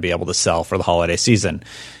they're going to be able to sell for the holiday season.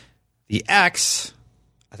 The X,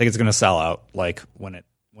 I think it's going to sell out when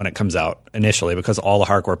it comes out initially because all the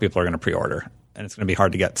hardcore people are going to pre-order and it's going to be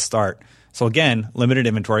hard to get to start. So again, limited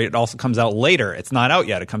inventory. It also comes out later. It's not out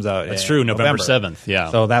yet. It comes out. That's true. November 7th. Yeah.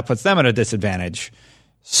 So that puts them at a disadvantage.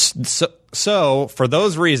 So for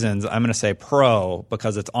those reasons, I'm going to say Pro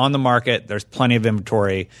because it's on the market. There's plenty of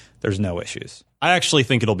inventory. There's no issues. I actually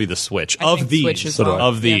think it'll be the Switch. I think Switch as well.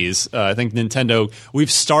 Of these, I think Nintendo. We've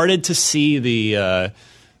started to see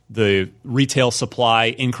the retail supply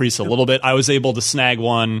increase a little bit. I was able to snag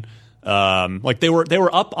one. Like they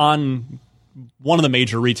were up on one of the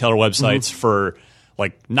major retailer websites for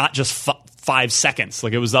like not just 5 seconds.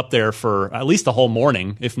 Like it was up there for at least the whole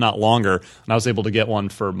morning, if not longer. And I was able to get one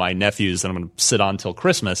for my nephews that I'm going to sit on till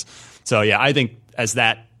Christmas. So yeah, I think as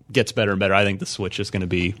that gets better and better, I think the Switch is going to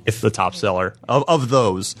be the top seller of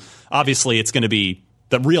those. Obviously, it's going to be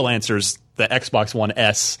the real answers the Xbox One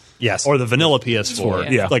S, yes, or the vanilla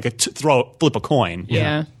PS4. Yeah. Like flip a coin.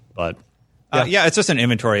 Yeah. But yeah, it's just an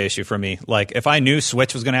inventory issue for me. Like if I knew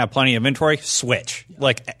Switch was going to have plenty of inventory, Switch.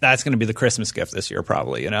 Like that's going to be the Christmas gift this year,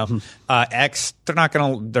 probably. You know, X they're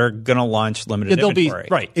going to launch limited inventory.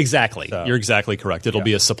 Right, exactly. So. You're exactly correct. It'll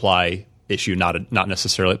be a supply issue, not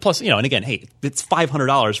necessarily. Plus, and again, hey, it's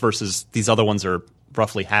 $500 versus these other ones are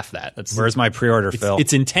roughly half that. Where's my pre-order, Phil?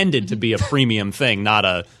 It's intended to be a premium thing, not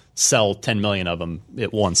a sell 10 million of them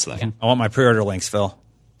at once thing. I want my pre-order links, Phil.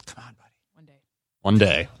 Come on, buddy. One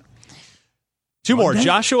day. Two more.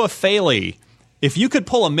 Joshua Faley. If you could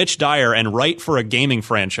pull a Mitch Dyer and write for a gaming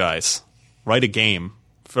franchise, write a game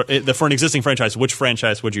for an existing franchise, which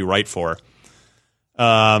franchise would you write for?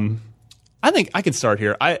 I think I can start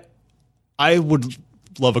here. I would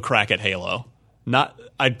love a crack at Halo.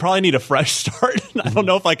 I'd probably need a fresh start. I don't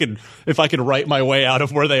know if I could write my way out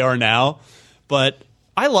of where they are now, but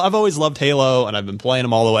I've always loved Halo, and I've been playing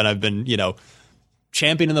them all the way, and I've been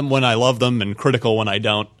championing them when I love them and critical when I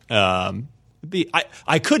don't.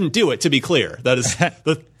 I couldn't do it, to be clear. That is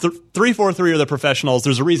the 343 are the professionals.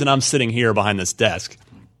 There's a reason I'm sitting here behind this desk.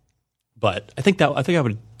 But I think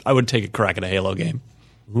I would take a crack at a Halo game.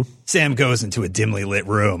 Sam goes into a dimly lit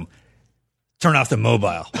room. Turn off the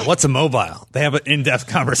mobile. What's a mobile? They have an in-depth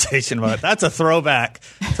conversation about it. That's a throwback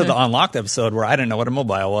to the Unlocked episode where I didn't know what a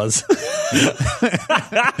mobile was.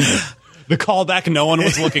 The callback no one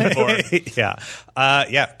was looking for.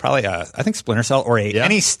 Yeah, probably. I think Splinter Cell or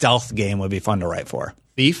any stealth game would be fun to write for.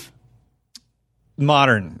 Thief?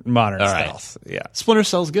 Modern right. stealth. Yeah, Splinter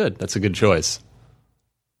Cell's good. That's a good choice.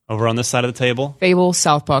 Over on this side of the table, Fable,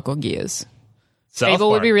 South Park, or Gears.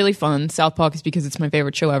 Fable would be really fun. South Park is because it's my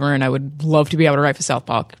favorite show ever, and I would love to be able to write for South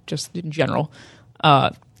Park, just in general.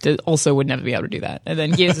 Also would never be able to do that. And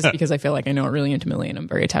then Gears is because I feel like I know it really intimately, and I'm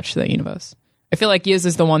very attached to that universe. I feel like Gears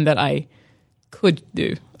is the one that I could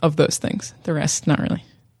do of those things. The rest, not really.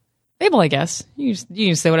 Fable, I guess. You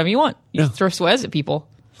can say whatever you want. You just throw swears at people.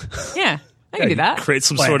 Yeah, I can do that. Create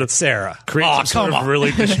some sort of Sarah. Create some sort of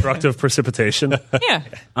really destructive precipitation. Yeah.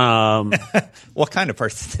 What kind of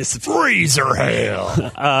participation? freezer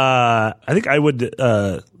hail. I think I would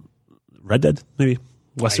Red Dead, maybe.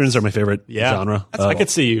 Westerns are my favorite genre. I could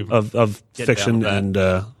see you of fiction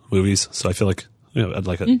and movies. So I feel like I'd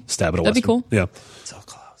like a stab at a Western. That'd be cool. Yeah. So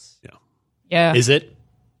close. Yeah. Is it?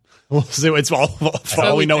 So it's all for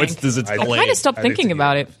all we know. It's delayed. I kind of stopped thinking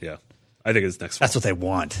about it. Yeah. I think it's next That's what they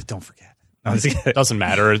want. Don't forget. It doesn't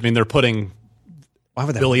matter. I mean, they're putting Why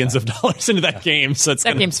would they billions of dollars into that game, so it's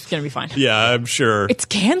Game's going to be fine. Yeah, I'm sure. It's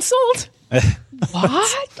canceled?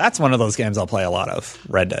 What? That's one of those games I'll play a lot of.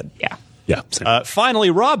 Red Dead. Yeah. Yeah. Same. Finally,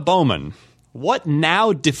 Rob Bowman. What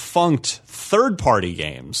now defunct third-party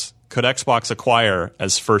games could Xbox acquire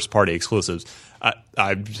as first-party exclusives?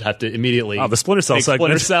 I have to immediately. The Splinter Cell take segment.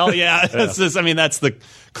 Splinter Cell, yeah. That's the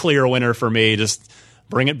clear winner for me. Just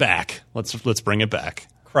bring it back. Let's bring it back.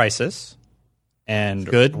 Crisis and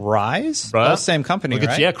Good. Rise. Right. All same company, Look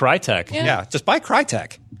at right? Crytek. Yeah, just buy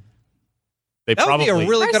Crytek. They That would probably be a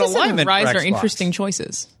really good Crisis and alignment. Rise for are Xbox. interesting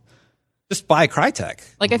choices. Just buy Crytek.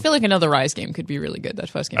 Like, I feel like another Rise game could be really good, that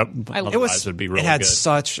first game. I love It it. was- would be really it had good.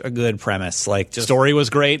 such a good premise. Like just story was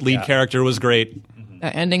great. Lead character was great.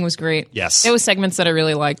 That ending was great. Yes. There was segments that I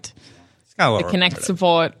really liked. it's kinda The Kinect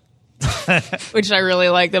support, which I really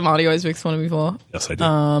like, that Marty always makes fun of me for. Yes, I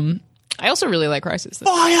do. I also really like Crisis.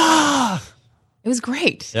 Fire! It was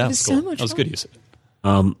great. Yeah, it was cool. so much That was fun. good use. I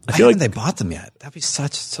I feel feel like they bought them yet. That'd be so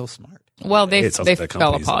smart. Well, they It sounds like that fell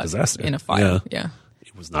company's a apart disaster. in a fire. Yeah.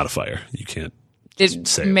 it was not a fire. You can't It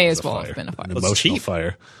say may it was as well a have been a fire. An emotional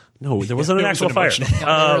fire. No, there wasn't an It was actual an fire.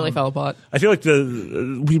 emotional It really fell apart. I feel like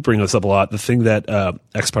we bring this up a lot. The thing that the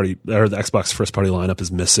Xbox first party lineup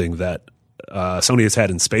is missing that Sony has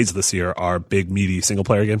had in spades this year are big meaty single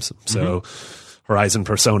player games. So Horizon,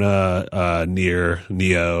 Persona, Nier,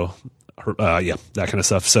 Neo, that kind of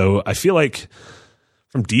stuff. So I feel like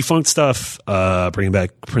From defunct stuff, bringing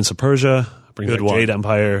back Prince of Persia, bringing Good back one. Jade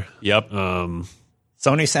Empire. Yep.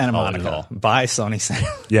 Sony Santa Monica. Buy Sony Santa.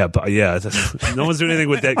 Yeah, but no one's doing anything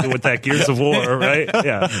with that Gears of War, right?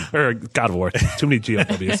 Yeah, or God of War. Too many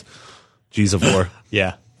GOWs. G's of War.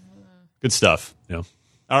 Yeah. Good stuff. Yeah.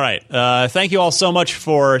 All right. Thank you all so much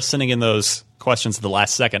for sending in those questions at the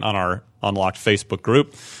last second on our Unlocked Facebook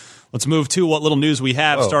group. Let's move to what little news we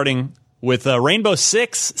have, starting with Rainbow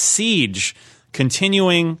Six Siege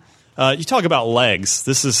continuing. You talk about legs.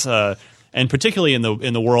 This is, and particularly in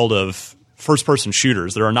the world of first-person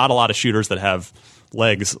shooters, there are not a lot of shooters that have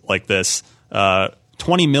legs like this.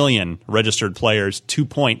 20 million registered players,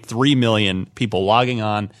 2.3 million people logging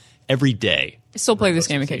on every day. I still play this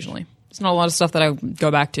game occasionally. There's not a lot of stuff that I go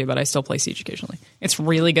back to, but I still play Siege occasionally. It's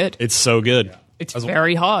really good. It's so good. It's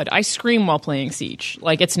very hard. I scream while playing Siege.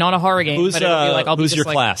 Like, it's not a horror game. Who's but it'll be like, I'll be who's just your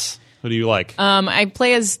like, class? Who do you like? I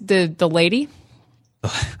play as the lady.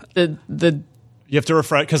 the You have to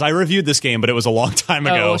refresh because I reviewed this game, but it was a long time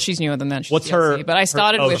ago. well, she's newer than that. She's What's DLC, her? But I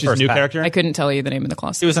started oh, with she's a new pack. character. I couldn't tell you the name of the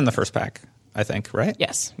class. He was in the first pack, I think, right?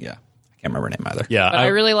 Yes. Yeah. I can't remember her name either. Yeah, But I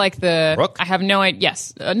really like the Rook? I have no idea.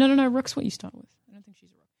 Yes. No. Rook's what you start with. I don't think she's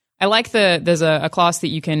a Rook. I like there's a class that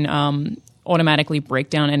you can automatically break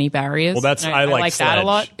down any barriers. Well, that's And I like that a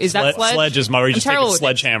lot. Is that Sledge? Sledge is where you I'm just take terrible a with it.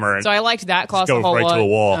 sledgehammer and So I liked that class go a whole right lot. to a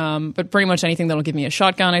wall. But pretty much anything that'll give me a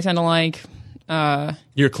shotgun, I tend to like.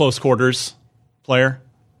 you're a close quarters player.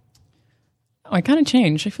 I kind of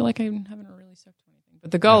changed. I feel like I haven't really stuck to anything.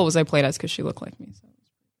 But the girl was I played as because she looked like me.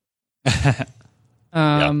 So.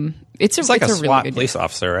 It's like a really SWAT good police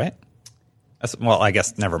officer, right? Well, I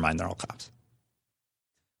guess never mind. They're all cops.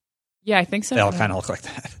 Yeah, I think so. They all kind of look like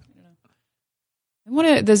that.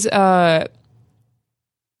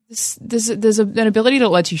 There's an ability that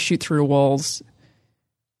lets you shoot through walls.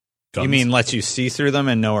 Guns. You mean lets you see through them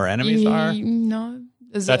and know where enemies are? No,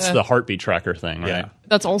 That's the heartbeat tracker thing, right? Yeah.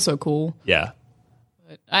 That's also cool. Yeah.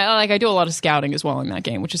 I do a lot of scouting as well in that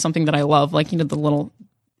game, which is something that I love. Like, the little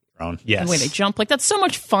Drone. Yes. the way they jump. Like, that's so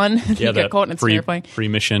much fun. Yeah, You get caught and it's terrifying. free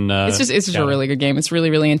mission. It's just a really good game. It's really,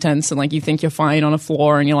 really intense, and like you think you're fine on a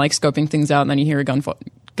floor, and you're like scoping things out, and then you hear a gunshot,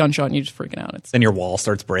 and you're just freaking out. It's Then your wall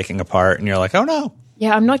starts breaking apart, and you're like, "Oh no!"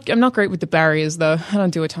 yeah. I'm not great with the barriers though. I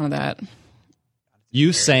don't do a ton of that.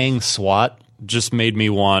 You saying SWAT just made me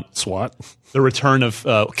want SWAT. the return of.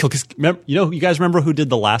 You guys remember who did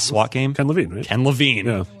the last SWAT game? Ken Levine, right? Ken Levine.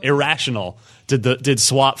 Yeah. Irrational did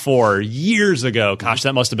SWAT 4 years ago. Gosh,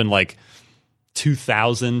 that must have been like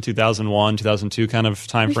 2000, 2001, 2002 kind of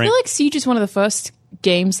time I frame. feel like Siege is one of the first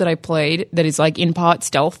games that I played that is like in part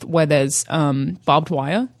stealth, where there's barbed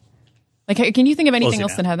wire. Like, can you think of anything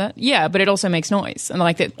else that had that? Yeah, but it also makes noise, and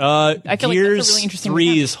like that. I feel Gears like that's a really interesting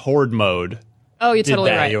 3's horde mode. Oh, you're did totally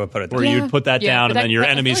that. right. You would put it Where there. you'd put that down, but and then your I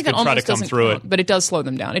feel enemies like could that try to almost come doesn't through count, it. but it does slow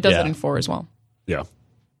them down. It does Yeah. that in 4 as well. Yeah.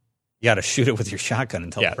 You got to shoot it with your shotgun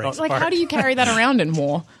until Yeah. it breaks It's like, apart. how do you carry that around in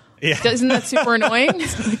war? Yeah. Isn't that super annoying?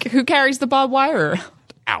 Like, who carries the barbed wire?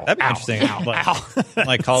 Ow, That'd be interesting.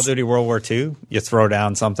 Like Call of Duty World War II, you throw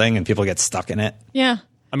down something and people get stuck in it. Yeah.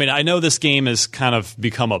 I mean, I know this game has kind of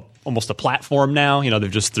become almost a platform now. They're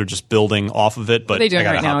just building off of it. But What are they doing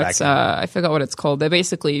gotta right now? hop It's back I forgot what it's called. They're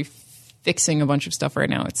basically fixing a bunch of stuff right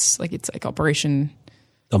now. It's like Operation.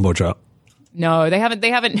 Dumbo Drop. No, they haven't.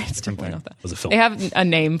 It's definitely not that. Was a film. They have a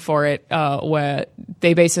name for it where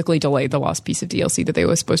they basically delayed the last piece of DLC that they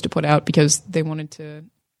were supposed to put out because they wanted to.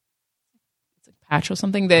 It's like patch or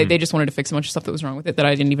something. They just wanted to fix a bunch of stuff that was wrong with it that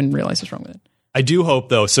I didn't even realize was wrong with it. I do hope,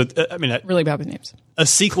 though. So, I mean, Really bad with names. a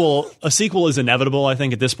sequel is inevitable, I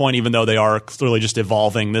think, at this point, even though they are clearly just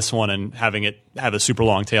evolving this one and having it have a super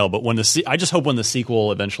long tail. But I just hope when the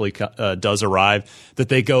sequel eventually does arrive that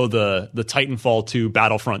they go the Titanfall 2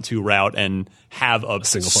 Battlefront 2 route and have a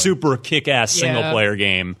super kick-ass single-player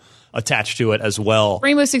game attached to it as well.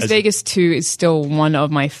 Rainbow Six Vegas 2 is still one of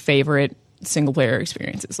my favorite single-player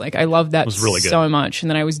experiences. Like, I love that really good. so much. And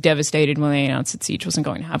then I was devastated when they announced that Siege wasn't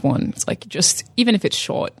going to have one. It's like, just, even if it's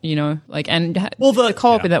short, like, and the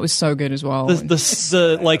co-op in that was so good as well.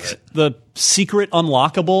 The secret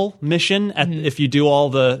unlockable mission if you do all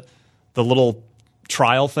the little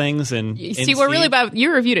trial things and See, we're really bad.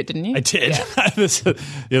 You reviewed it, didn't you? I did.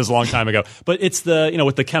 It was a long time ago. But it's the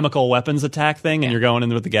with the chemical weapons attack thing, and you're going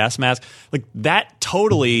in with the gas mask. Like that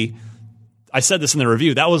totally. I said this in the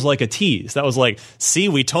review. That was like a tease. That was like, see,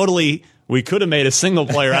 we could have made a single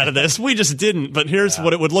player out of this. We just didn't. But here's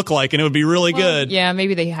what it would look like, and it would be really good. Yeah,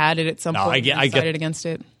 maybe they had it at some point. I get decided against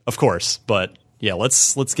it. Of course, but yeah,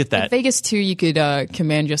 let's get that. Vegas 2, you could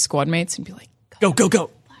command your squad mates and be like, Go.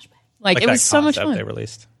 like it was so much concept fun. They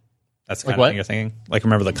released. That's the kind what? of thing you're thinking? Like,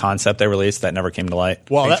 remember the concept they released that never came to light?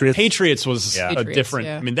 Well, Patriots? Patriots was a Patriots, different.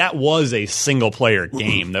 yeah. I mean, that was a single player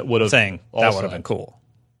game that would have Saying that would have been cool.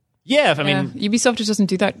 Yeah, I mean, Ubisoft just doesn't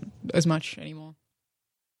do that as much anymore.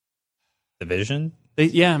 Division?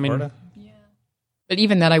 I mean, Sorta? But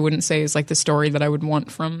even that, I wouldn't say is like the story that I would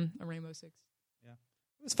want from a Rainbow Six.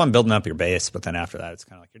 It's fun building up your base, but then after that, it's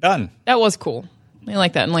kind of like you're done. That was cool. I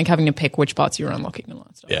like that, and like having to pick which parts you were unlocking and all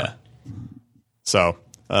that stuff. yeah. So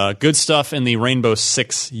good stuff in the Rainbow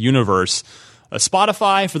Six universe.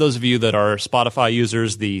 Spotify, for those of you that are Spotify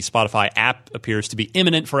users, the Spotify app appears to be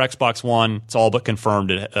imminent for Xbox One. It's all but confirmed.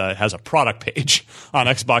 It has a product page on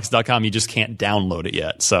Xbox.com. You just can't download it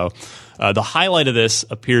yet. So the highlight of this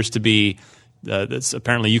appears to be that's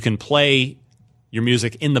apparently you can play your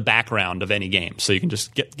music in the background of any game. So you can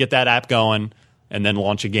just get that app going and then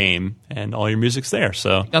launch a game, and all your music's there.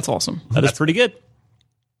 So That's awesome. that is pretty good.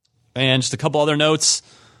 And just a couple other notes.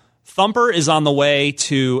 Thumper is on the way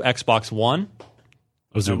to Xbox One.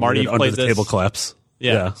 Was it Marty, weird you've under played the this? table collapse?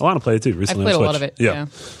 Yeah. I want to play it too. Recently, played on a lot Switch. of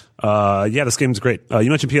it, Yeah, this game's great. You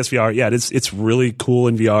mentioned PSVR. Yeah, it's really cool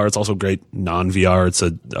in VR. It's also great non-VR. It's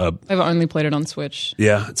I've only played it on Switch.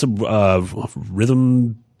 it's a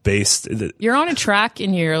rhythm based. You're on a track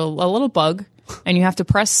and you're a little bug, and you have to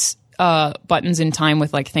press buttons in time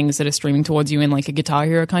with like things that are streaming towards you in like a Guitar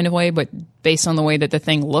Hero kind of way, but based on the way that the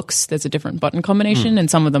thing looks, there's a different button combination, and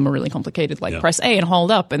some of them are really complicated. Like press A and hold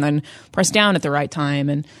up, and then press down at the right time,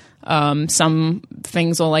 and some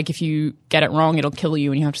things are like if you get it wrong, it'll kill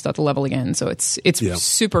you, and you have to start the level again. So it's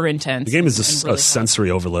super intense. The game is and a really hard. sensory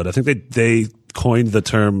overload. I think they coined the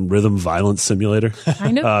term rhythm violence simulator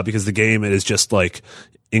Kind of. because the game is just like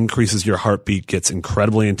increases your heartbeat, gets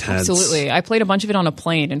incredibly intense. Absolutely. I played a bunch of it on a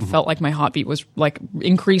plane and felt like my heartbeat was like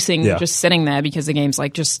increasing just sitting there because the game's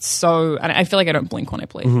like just so. I feel like I don't blink when I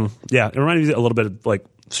play. Yeah, it reminded me a little bit of like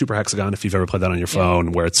Super Hexagon, if you've ever played that on your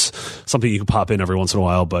phone, where it's something you can pop in every once in a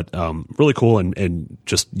while, but really cool and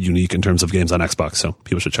just unique in terms of games on Xbox. So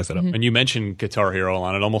people should check that out. And you mentioned Guitar Hero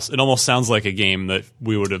on it. Almost sounds like a game that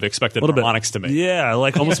we would have expected Harmonix to make. Yeah,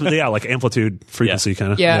 like almost like amplitude frequency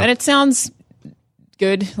kind of. Yeah, and it sounds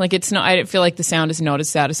good. Like it's not. I don't feel like the sound is not as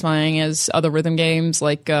satisfying as other rhythm games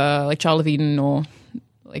like Child of Eden or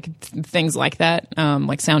like things like that.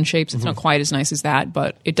 Like Sound Shapes. It's not quite as nice as that,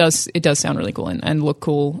 but it does sound really cool and look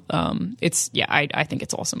cool. I think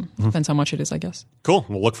it's awesome. Depends how much it is, I guess. Cool.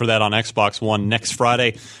 We'll look for that on Xbox One next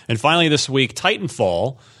Friday. And finally this week,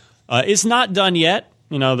 Titanfall is not done yet.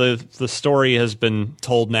 You know, the story has been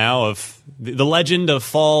told now of the legend of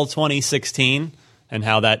fall 2016 and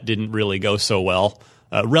how that didn't really go so well,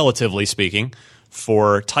 relatively speaking,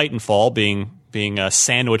 for Titanfall being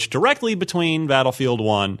sandwiched directly between Battlefield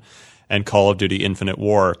 1 and Call of Duty Infinite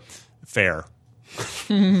Warfare.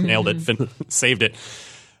 Nailed it. Saved it.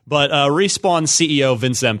 But Respawn CEO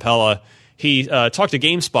Vince Zampella, he talked to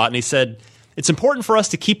GameSpot and he said, "It's important for us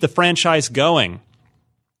to keep the franchise going.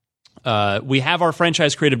 We have our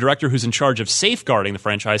franchise creative director who's in charge of safeguarding the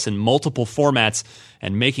franchise in multiple formats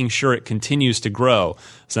and making sure it continues to grow."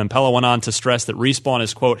 Zampella went on to stress that Respawn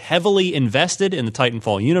is, quote, heavily invested in the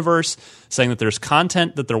Titanfall universe, saying that there's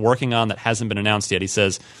content that they're working on that hasn't been announced yet. He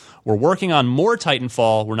says, "We're working on more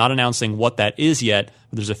Titanfall. We're not announcing what that is yet,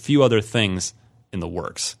 but there's a few other things in the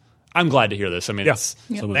works." I'm glad to hear this. I mean,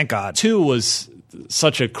 Thank God. 2 was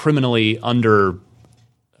such a criminally It was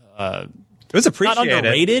appreciated. not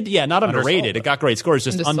underrated. Yeah, not underrated. It got great scores.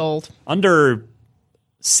 Just Undersold.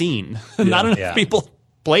 underseen. Not enough people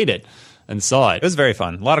played it and saw It it. was very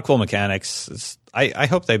fun. A lot of cool mechanics. I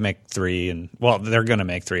hope they make 3, and well, they're going to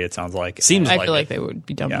make 3. It sounds like. Seems I like feel it. like they would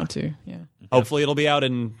be dumb too. Yeah. Hopefully, it'll be out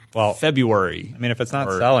in February. I mean, if it's not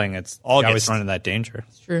Or selling, it's August. always running that danger.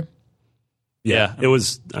 It's true. Yeah. It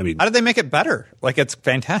was. I mean, How did they make it better? Like, it's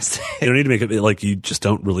fantastic. they don't need to make it like you just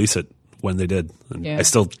don't release it when they did. And Yeah. I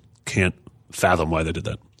still can't fathom why they did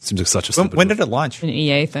that. Seems like such a stupid when move. did it launch? An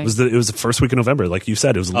EA thing. It was the first week of November, like you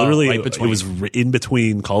said. It was literally right between. it was in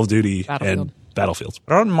between Call of Duty Battlefield. and Battlefield.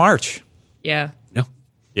 Around March. Yeah. Yeah.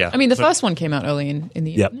 Yeah. I mean, the first one came out early in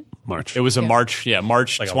the year. Yep. didn't it? March. it was a March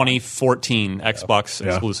 2014 Xbox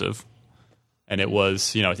exclusive. And it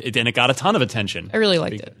was, it got a ton of attention. I really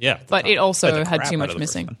liked it. Yeah. But it also Played the had crap too out much of the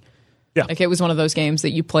first missing. one. Yeah. Like it was one of those games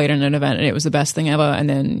that you played in an event and it was the best thing ever, and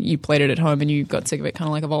then you played it at home and you got sick of it, kind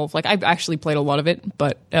of like Evolve. Like I actually played a lot of it,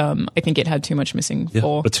 but I think it had too much missing. Yeah.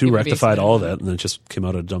 But 2 the rectified obvious all of thing. that, and then it just came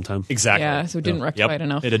out at a dumb time. Exactly. Yeah, so it didn't rectify it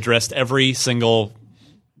enough. It addressed every single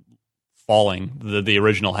falling the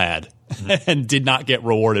original had and did not get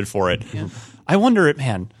rewarded for it. Yeah. I wonder,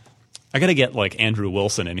 man, I got to get like Andrew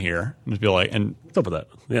Wilson in here and just be like, and What's up with that?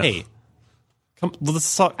 Yeah. hey,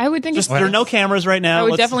 Let's talk. I would think there are no cameras right now. I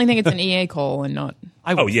would definitely think it's an EA call and not.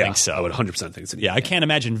 I would think so. I would 100% think it's an EA. Yeah, I can't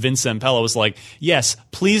imagine Vince Zampella was like, yes,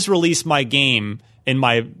 please release my game in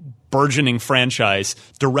my burgeoning franchise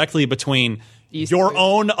directly between your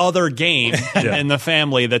own other game in the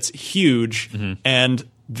family that's huge and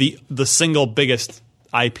the single biggest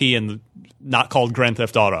IP and not called Grand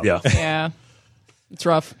Theft Auto. Yeah. Yeah, it's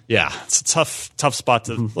rough. Yeah, it's a tough spot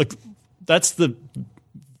to like. That's the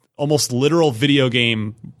almost literal video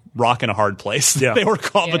game rock in a hard place that they were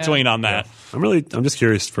caught between on that. I'm just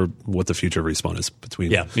curious for what the future of Respawn is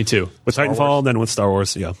between. Yeah, me too. With Titanfall, and then with Star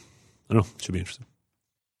Wars. Yeah, I don't know. Should be interesting.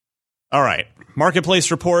 All right,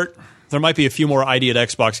 Marketplace report. There might be a few more ID at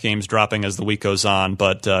Xbox games dropping as the week goes on,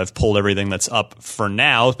 but I've pulled everything that's up for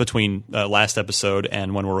now between last episode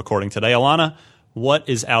and when we're recording today. Alana, what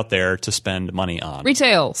is out there to spend money on?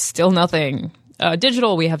 Retail, still nothing.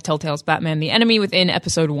 Digital, we have Telltale's Batman: The Enemy within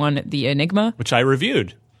Episode 1, The Enigma. Which I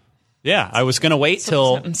reviewed. Yeah, I was going to wait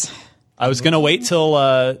till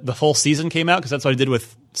the full season came out because that's what I did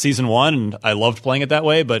with Season 1, and I loved playing it that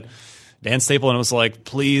way, but Dan Stapleton was like,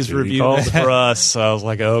 please review it for us. So I was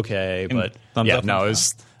like, okay. But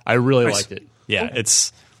I really liked it. Yeah,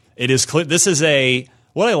 it is clear. This is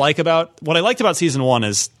what I liked about Season 1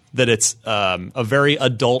 is that it's a very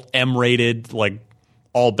adult M-rated, like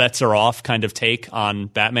all bets are off kind of take on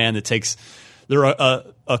Batman. There are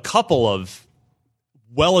a couple of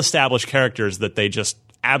well-established characters that they just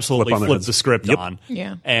absolutely flip the script on.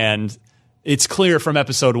 Yeah. And it's clear from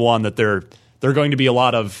Episode 1 that there are going to be a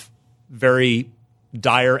lot of very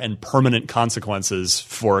dire and permanent consequences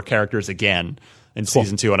for characters again in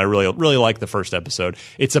Season 2, and I really like the first episode.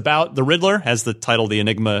 It's about the Riddler, as the title The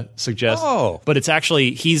Enigma suggests, but it's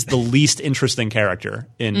actually he's the least interesting character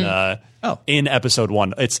in Episode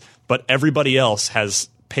 1. But everybody else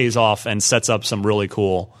pays off and sets up some really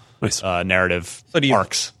cool narrative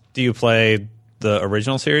arcs. Do you play the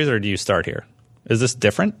original series or do you start here? Is this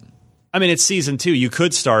different? I mean, it's Season 2. You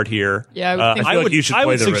could start here. Yeah, I would think I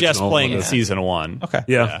would suggest playing Season 1. Okay.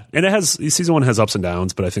 Yeah. And Season 1 has ups and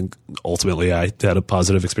downs, but I think ultimately I had a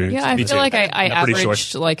positive experience. Yeah, I feel like I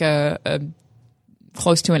averaged like a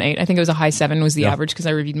close to an 8. I think it was a high 7 was the average because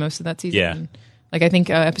I reviewed most of that season. Yeah. Like I think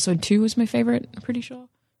Episode 2 was my favorite, I'm pretty sure.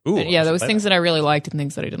 Ooh, yeah, there was things that I really liked and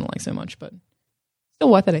things that I didn't like so much, but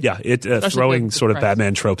still worth it. Yeah, throwing sort of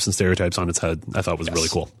Batman tropes and stereotypes on its head, I thought was really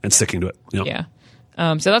cool, and sticking to it. You know? Yeah.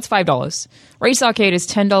 So that's $5. Race Arcade is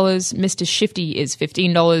 $10. Mr. Shifty is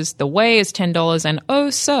 $15. The Way is $10. And Oh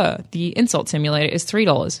Sir, the Insult Simulator is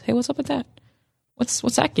 $3. Hey, what's up with that? What's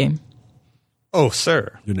that game? Oh,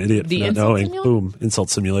 sir. You're an idiot The for not insult knowing. simulator? Boom. Insult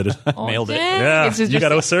simulated. Nailed it. Yeah, you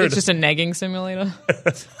got absurd. It's just a negging simulator.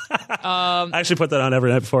 I actually put that on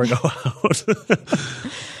every night before I go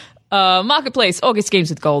out. Marketplace, August Games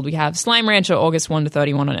with Gold. We have Slime Rancher, August 1 to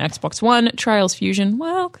 31 on Xbox One. Trials Fusion,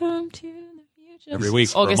 welcome to the future. Every week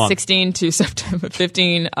for a August month. 16 to September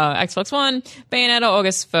 15, Xbox One. Bayonetta,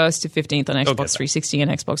 August 1st to 15th on Xbox 360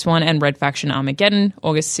 and Xbox One. And Red Faction Armageddon,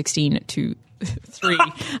 August 16 to 3.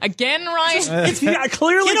 Again, Ryan? Yeah,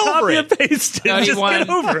 clearly Get over copy it. and pasted. Just 31, get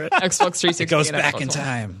over it. Xbox 360 It goes and back Xbox in One.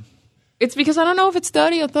 time. It's because I don't know if it's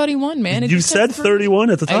 30 or 31, man. It You just said says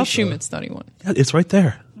 31 at the top. I assume it's 31. Yeah, it's right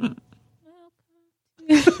there.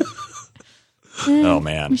 Oh,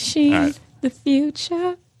 man. Machine, All right. the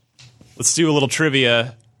future. Let's do a little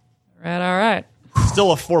trivia. All right.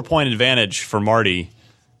 Still a 4-point advantage for Marty.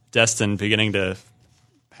 Destin beginning to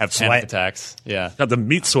have panic attacks. Yeah. Got the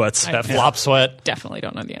meat sweats. That flop sweat. Definitely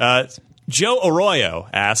don't know the answer. Joe Arroyo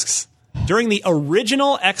asks, during the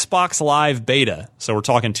original Xbox Live beta, so we're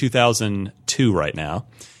talking 2002 right now,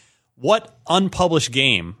 what unpublished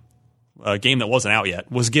game, a game that wasn't out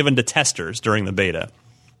yet, was given to testers during the beta?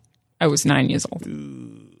 I was 9 years old.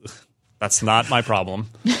 That's not my problem.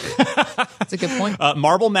 That's a good point.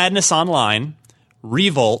 Marble Madness Online,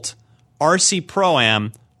 Revolt, RC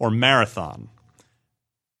Pro-Am, or Marathon?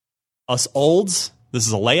 Us olds, this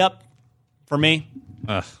is a layup for me.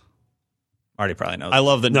 Marty probably knows. I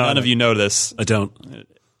love that none of you know this. I don't.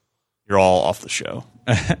 You're all off the show.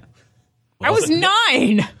 I was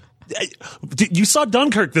 9. You saw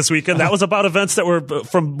Dunkirk this weekend. That was about events that were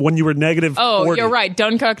from when you were negative. Oh, 40. you're right.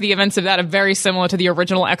 Dunkirk, the events of that are very similar to the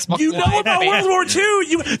original Xbox You know Live about beta. World War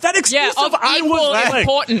II. That excuse Yeah, of I equal was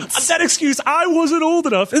importance. That excuse I wasn't old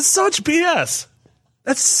enough is such BS.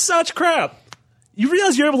 That's such crap. You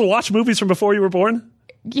realize you're able to watch movies from before you were born?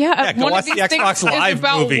 Yeah, go one watch of these the things Xbox Live is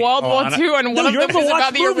about movie. World War II, and one of you're them able to is watch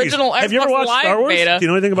about the movies. original Have you ever Xbox watched Live Star Wars? beta. Do you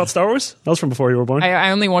know anything about Star Wars? That was from before you were born.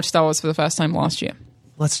 I only watched Star Wars for the first time last year.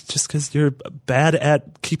 That's just because you're bad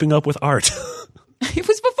at keeping up with art. It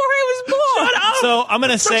was before I was born. Shut up! So I'm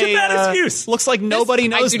going to Such say, a bad excuse. looks like nobody I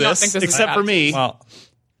knows do not this think this is except bad. for me. Well,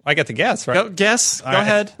 I get to guess, right? Guess. Go right.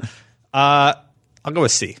 ahead. I'll go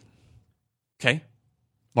with C. Okay.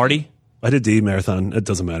 Marty? I did D, marathon. It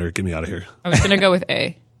doesn't matter. Get me out of here. I was going to go with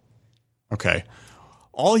A. Okay.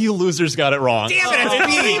 All you losers got it wrong. Damn it, it's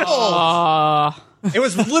B. It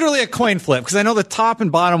was literally a coin flip because I know the top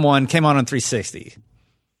and bottom one came out on 360.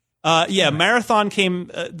 Yeah, Marathon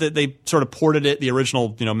came. They sort of ported it. The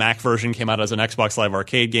original, Mac version came out as an Xbox Live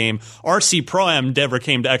Arcade game. RC Pro-Am never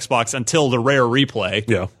came to Xbox until the rare replay.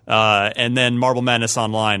 Yeah. And then Marble Madness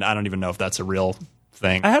Online. I don't even know if that's a real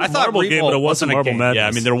thing. I had a thought Marble game, but it Revolt wasn't wasn't a Marble game. Madness. Yeah,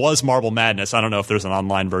 I mean there was Marble Madness. I don't know if there's an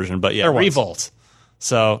online version, but yeah, There was. Revolt.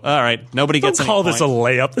 So all right, nobody Don't gets any call this a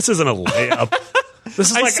points. layup. This isn't a layup. This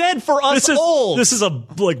is I said for us old. This is a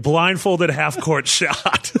blindfolded half-court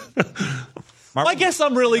shot. I guess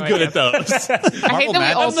I'm really good at those. I hate that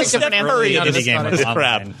we all picked different Steph Curry answers out of indie this game one. was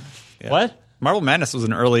crap. What? Marble Madness was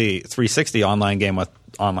an early 360 online game with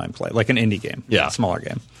online play, like an indie game. Yeah. A smaller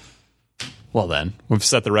game. Well, then we've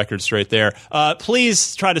set the record straight there.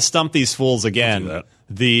 Please try to stump these fools again. Don't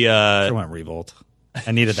I went Revolt.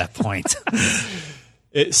 I needed that point.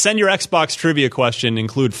 Send your Xbox trivia question.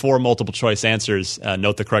 Include 4 multiple choice answers.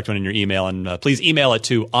 Note the correct one in your email, and please email it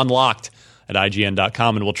to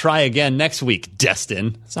unlocked@ign.com, and we'll try again next week.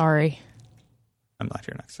 Destin. Sorry. I'm not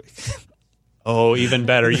here next week. Oh, even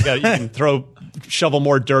better. You can shovel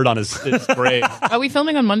more dirt on his grave. Are we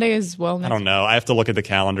filming on Monday as well? I don't know. I have to look at the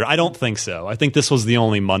calendar. I don't think so. I think this was the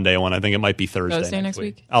only Monday one. I think it might be Thursday next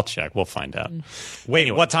week? I'll check. We'll find out.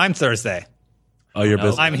 Wait, what time Thursday? Oh, you're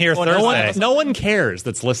busy. I'm here No Thursday. no one cares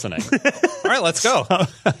that's listening. All right, let's go.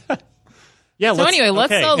 Yeah. So anyway,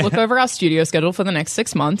 let's okay. look over our studio schedule for the next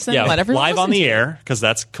 6 months and Yeah, let everyone live on listen the to it. air because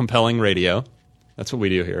that's compelling radio. That's what we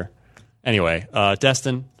do here. Anyway,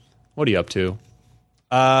 Destin, what are you up to?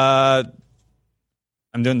 I'm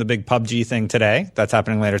doing the big PUBG thing today. That's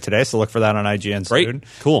happening later today, so look for that on IGN Great. soon.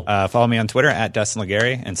 Cool. Follow me on Twitter at Destin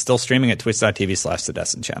Legary and still streaming at twitch.tv/the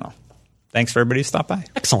Destin channel. Thanks for everybody who stopped by.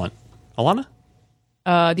 Excellent. Alana?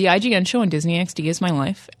 The IGN show on Disney XD is my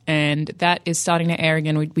life, and that is starting to air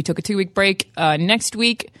again. We took a 2-week break. Next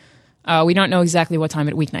week, we don't know exactly what time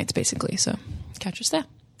at weeknights, basically, so catch us there.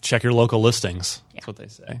 Check your local listings. That's what they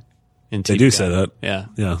say. In They TV do Guide. say that. Yeah.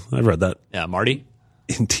 Yeah, I've read that Yeah, Marty?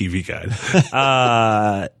 in TV Guide.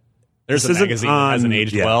 There's This a isn't magazine that hasn't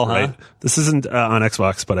aged yeah, well, huh? right. This isn't on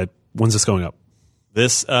Xbox, but when's this going up?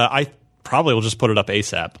 This, I probably will just put it up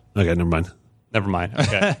ASAP. Okay, never mind. Never mind.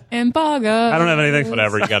 Okay. Embargo. I don't have anything.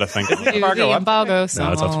 Whatever, you got to think. Do the embargo No, it's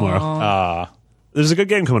out tomorrow. There's a good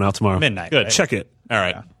game coming out tomorrow. Midnight. Good. right? Check it. All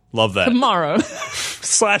right. Love that. Tomorrow.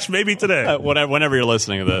 / maybe today. Whenever you're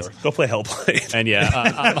listening to this. Go play Hellblade. And yeah,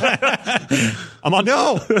 I'm on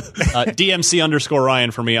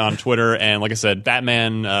DMC_Ryan for me on Twitter. And like I said,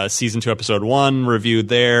 Batman Season 2, Episode 1 reviewed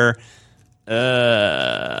there.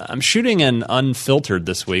 I'm shooting an unfiltered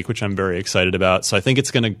this week, which I'm very excited about. So I think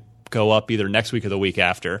it's going to go up either next week or the week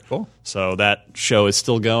after. Cool. So that show is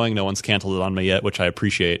still going. No one's canceled it on me yet, which I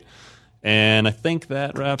appreciate. And I think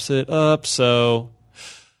that wraps it up. So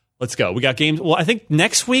let's go. We got games. Well, I think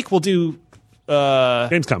next week we'll do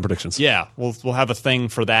Gamescom predictions. yeah, we'll have a thing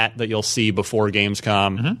for that you'll see before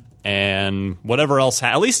Gamescom, and whatever else.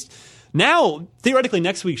 At least now, theoretically,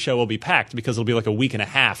 next week's show will be packed because it'll be like a week and a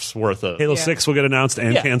half's worth of. Halo Yeah. 6 will get announced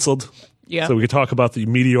and Yeah. canceled. Yeah. So we could talk about the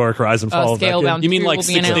meteoric rise and fall of that Scale game. down. You mean Two like will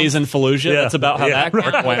be 6 days in Fallujah? Yeah. That's about how Yeah. that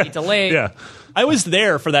Back went. down, delayed. Yeah. I was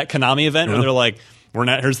there for that Konami event where Yeah. they're like,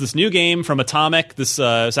 here's this new game from Atomic. This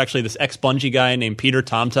it's actually this ex-Bungie guy named Peter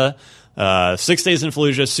Tomta. 6 Days in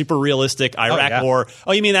Fallujah, super realistic Iraq yeah. war.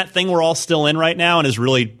 Oh, you mean that thing we're all still in right now and is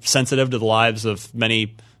really sensitive to the lives of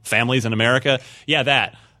many families in America? Yeah,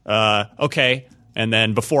 that. Okay. And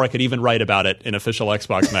then before I could even write about it in official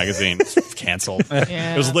Xbox magazine, it's canceled.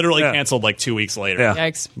 Yeah. It was literally Yeah. canceled like 2 weeks later. Yeah.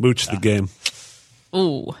 Yikes. Mooch the game.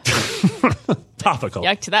 Ooh. Topical.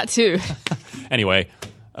 Yikes to that, too. Anyway,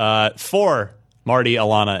 for Marty,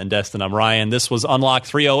 Alana, and Destin, I'm Ryan. This was Unlocked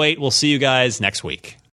 308. We'll see you guys next week.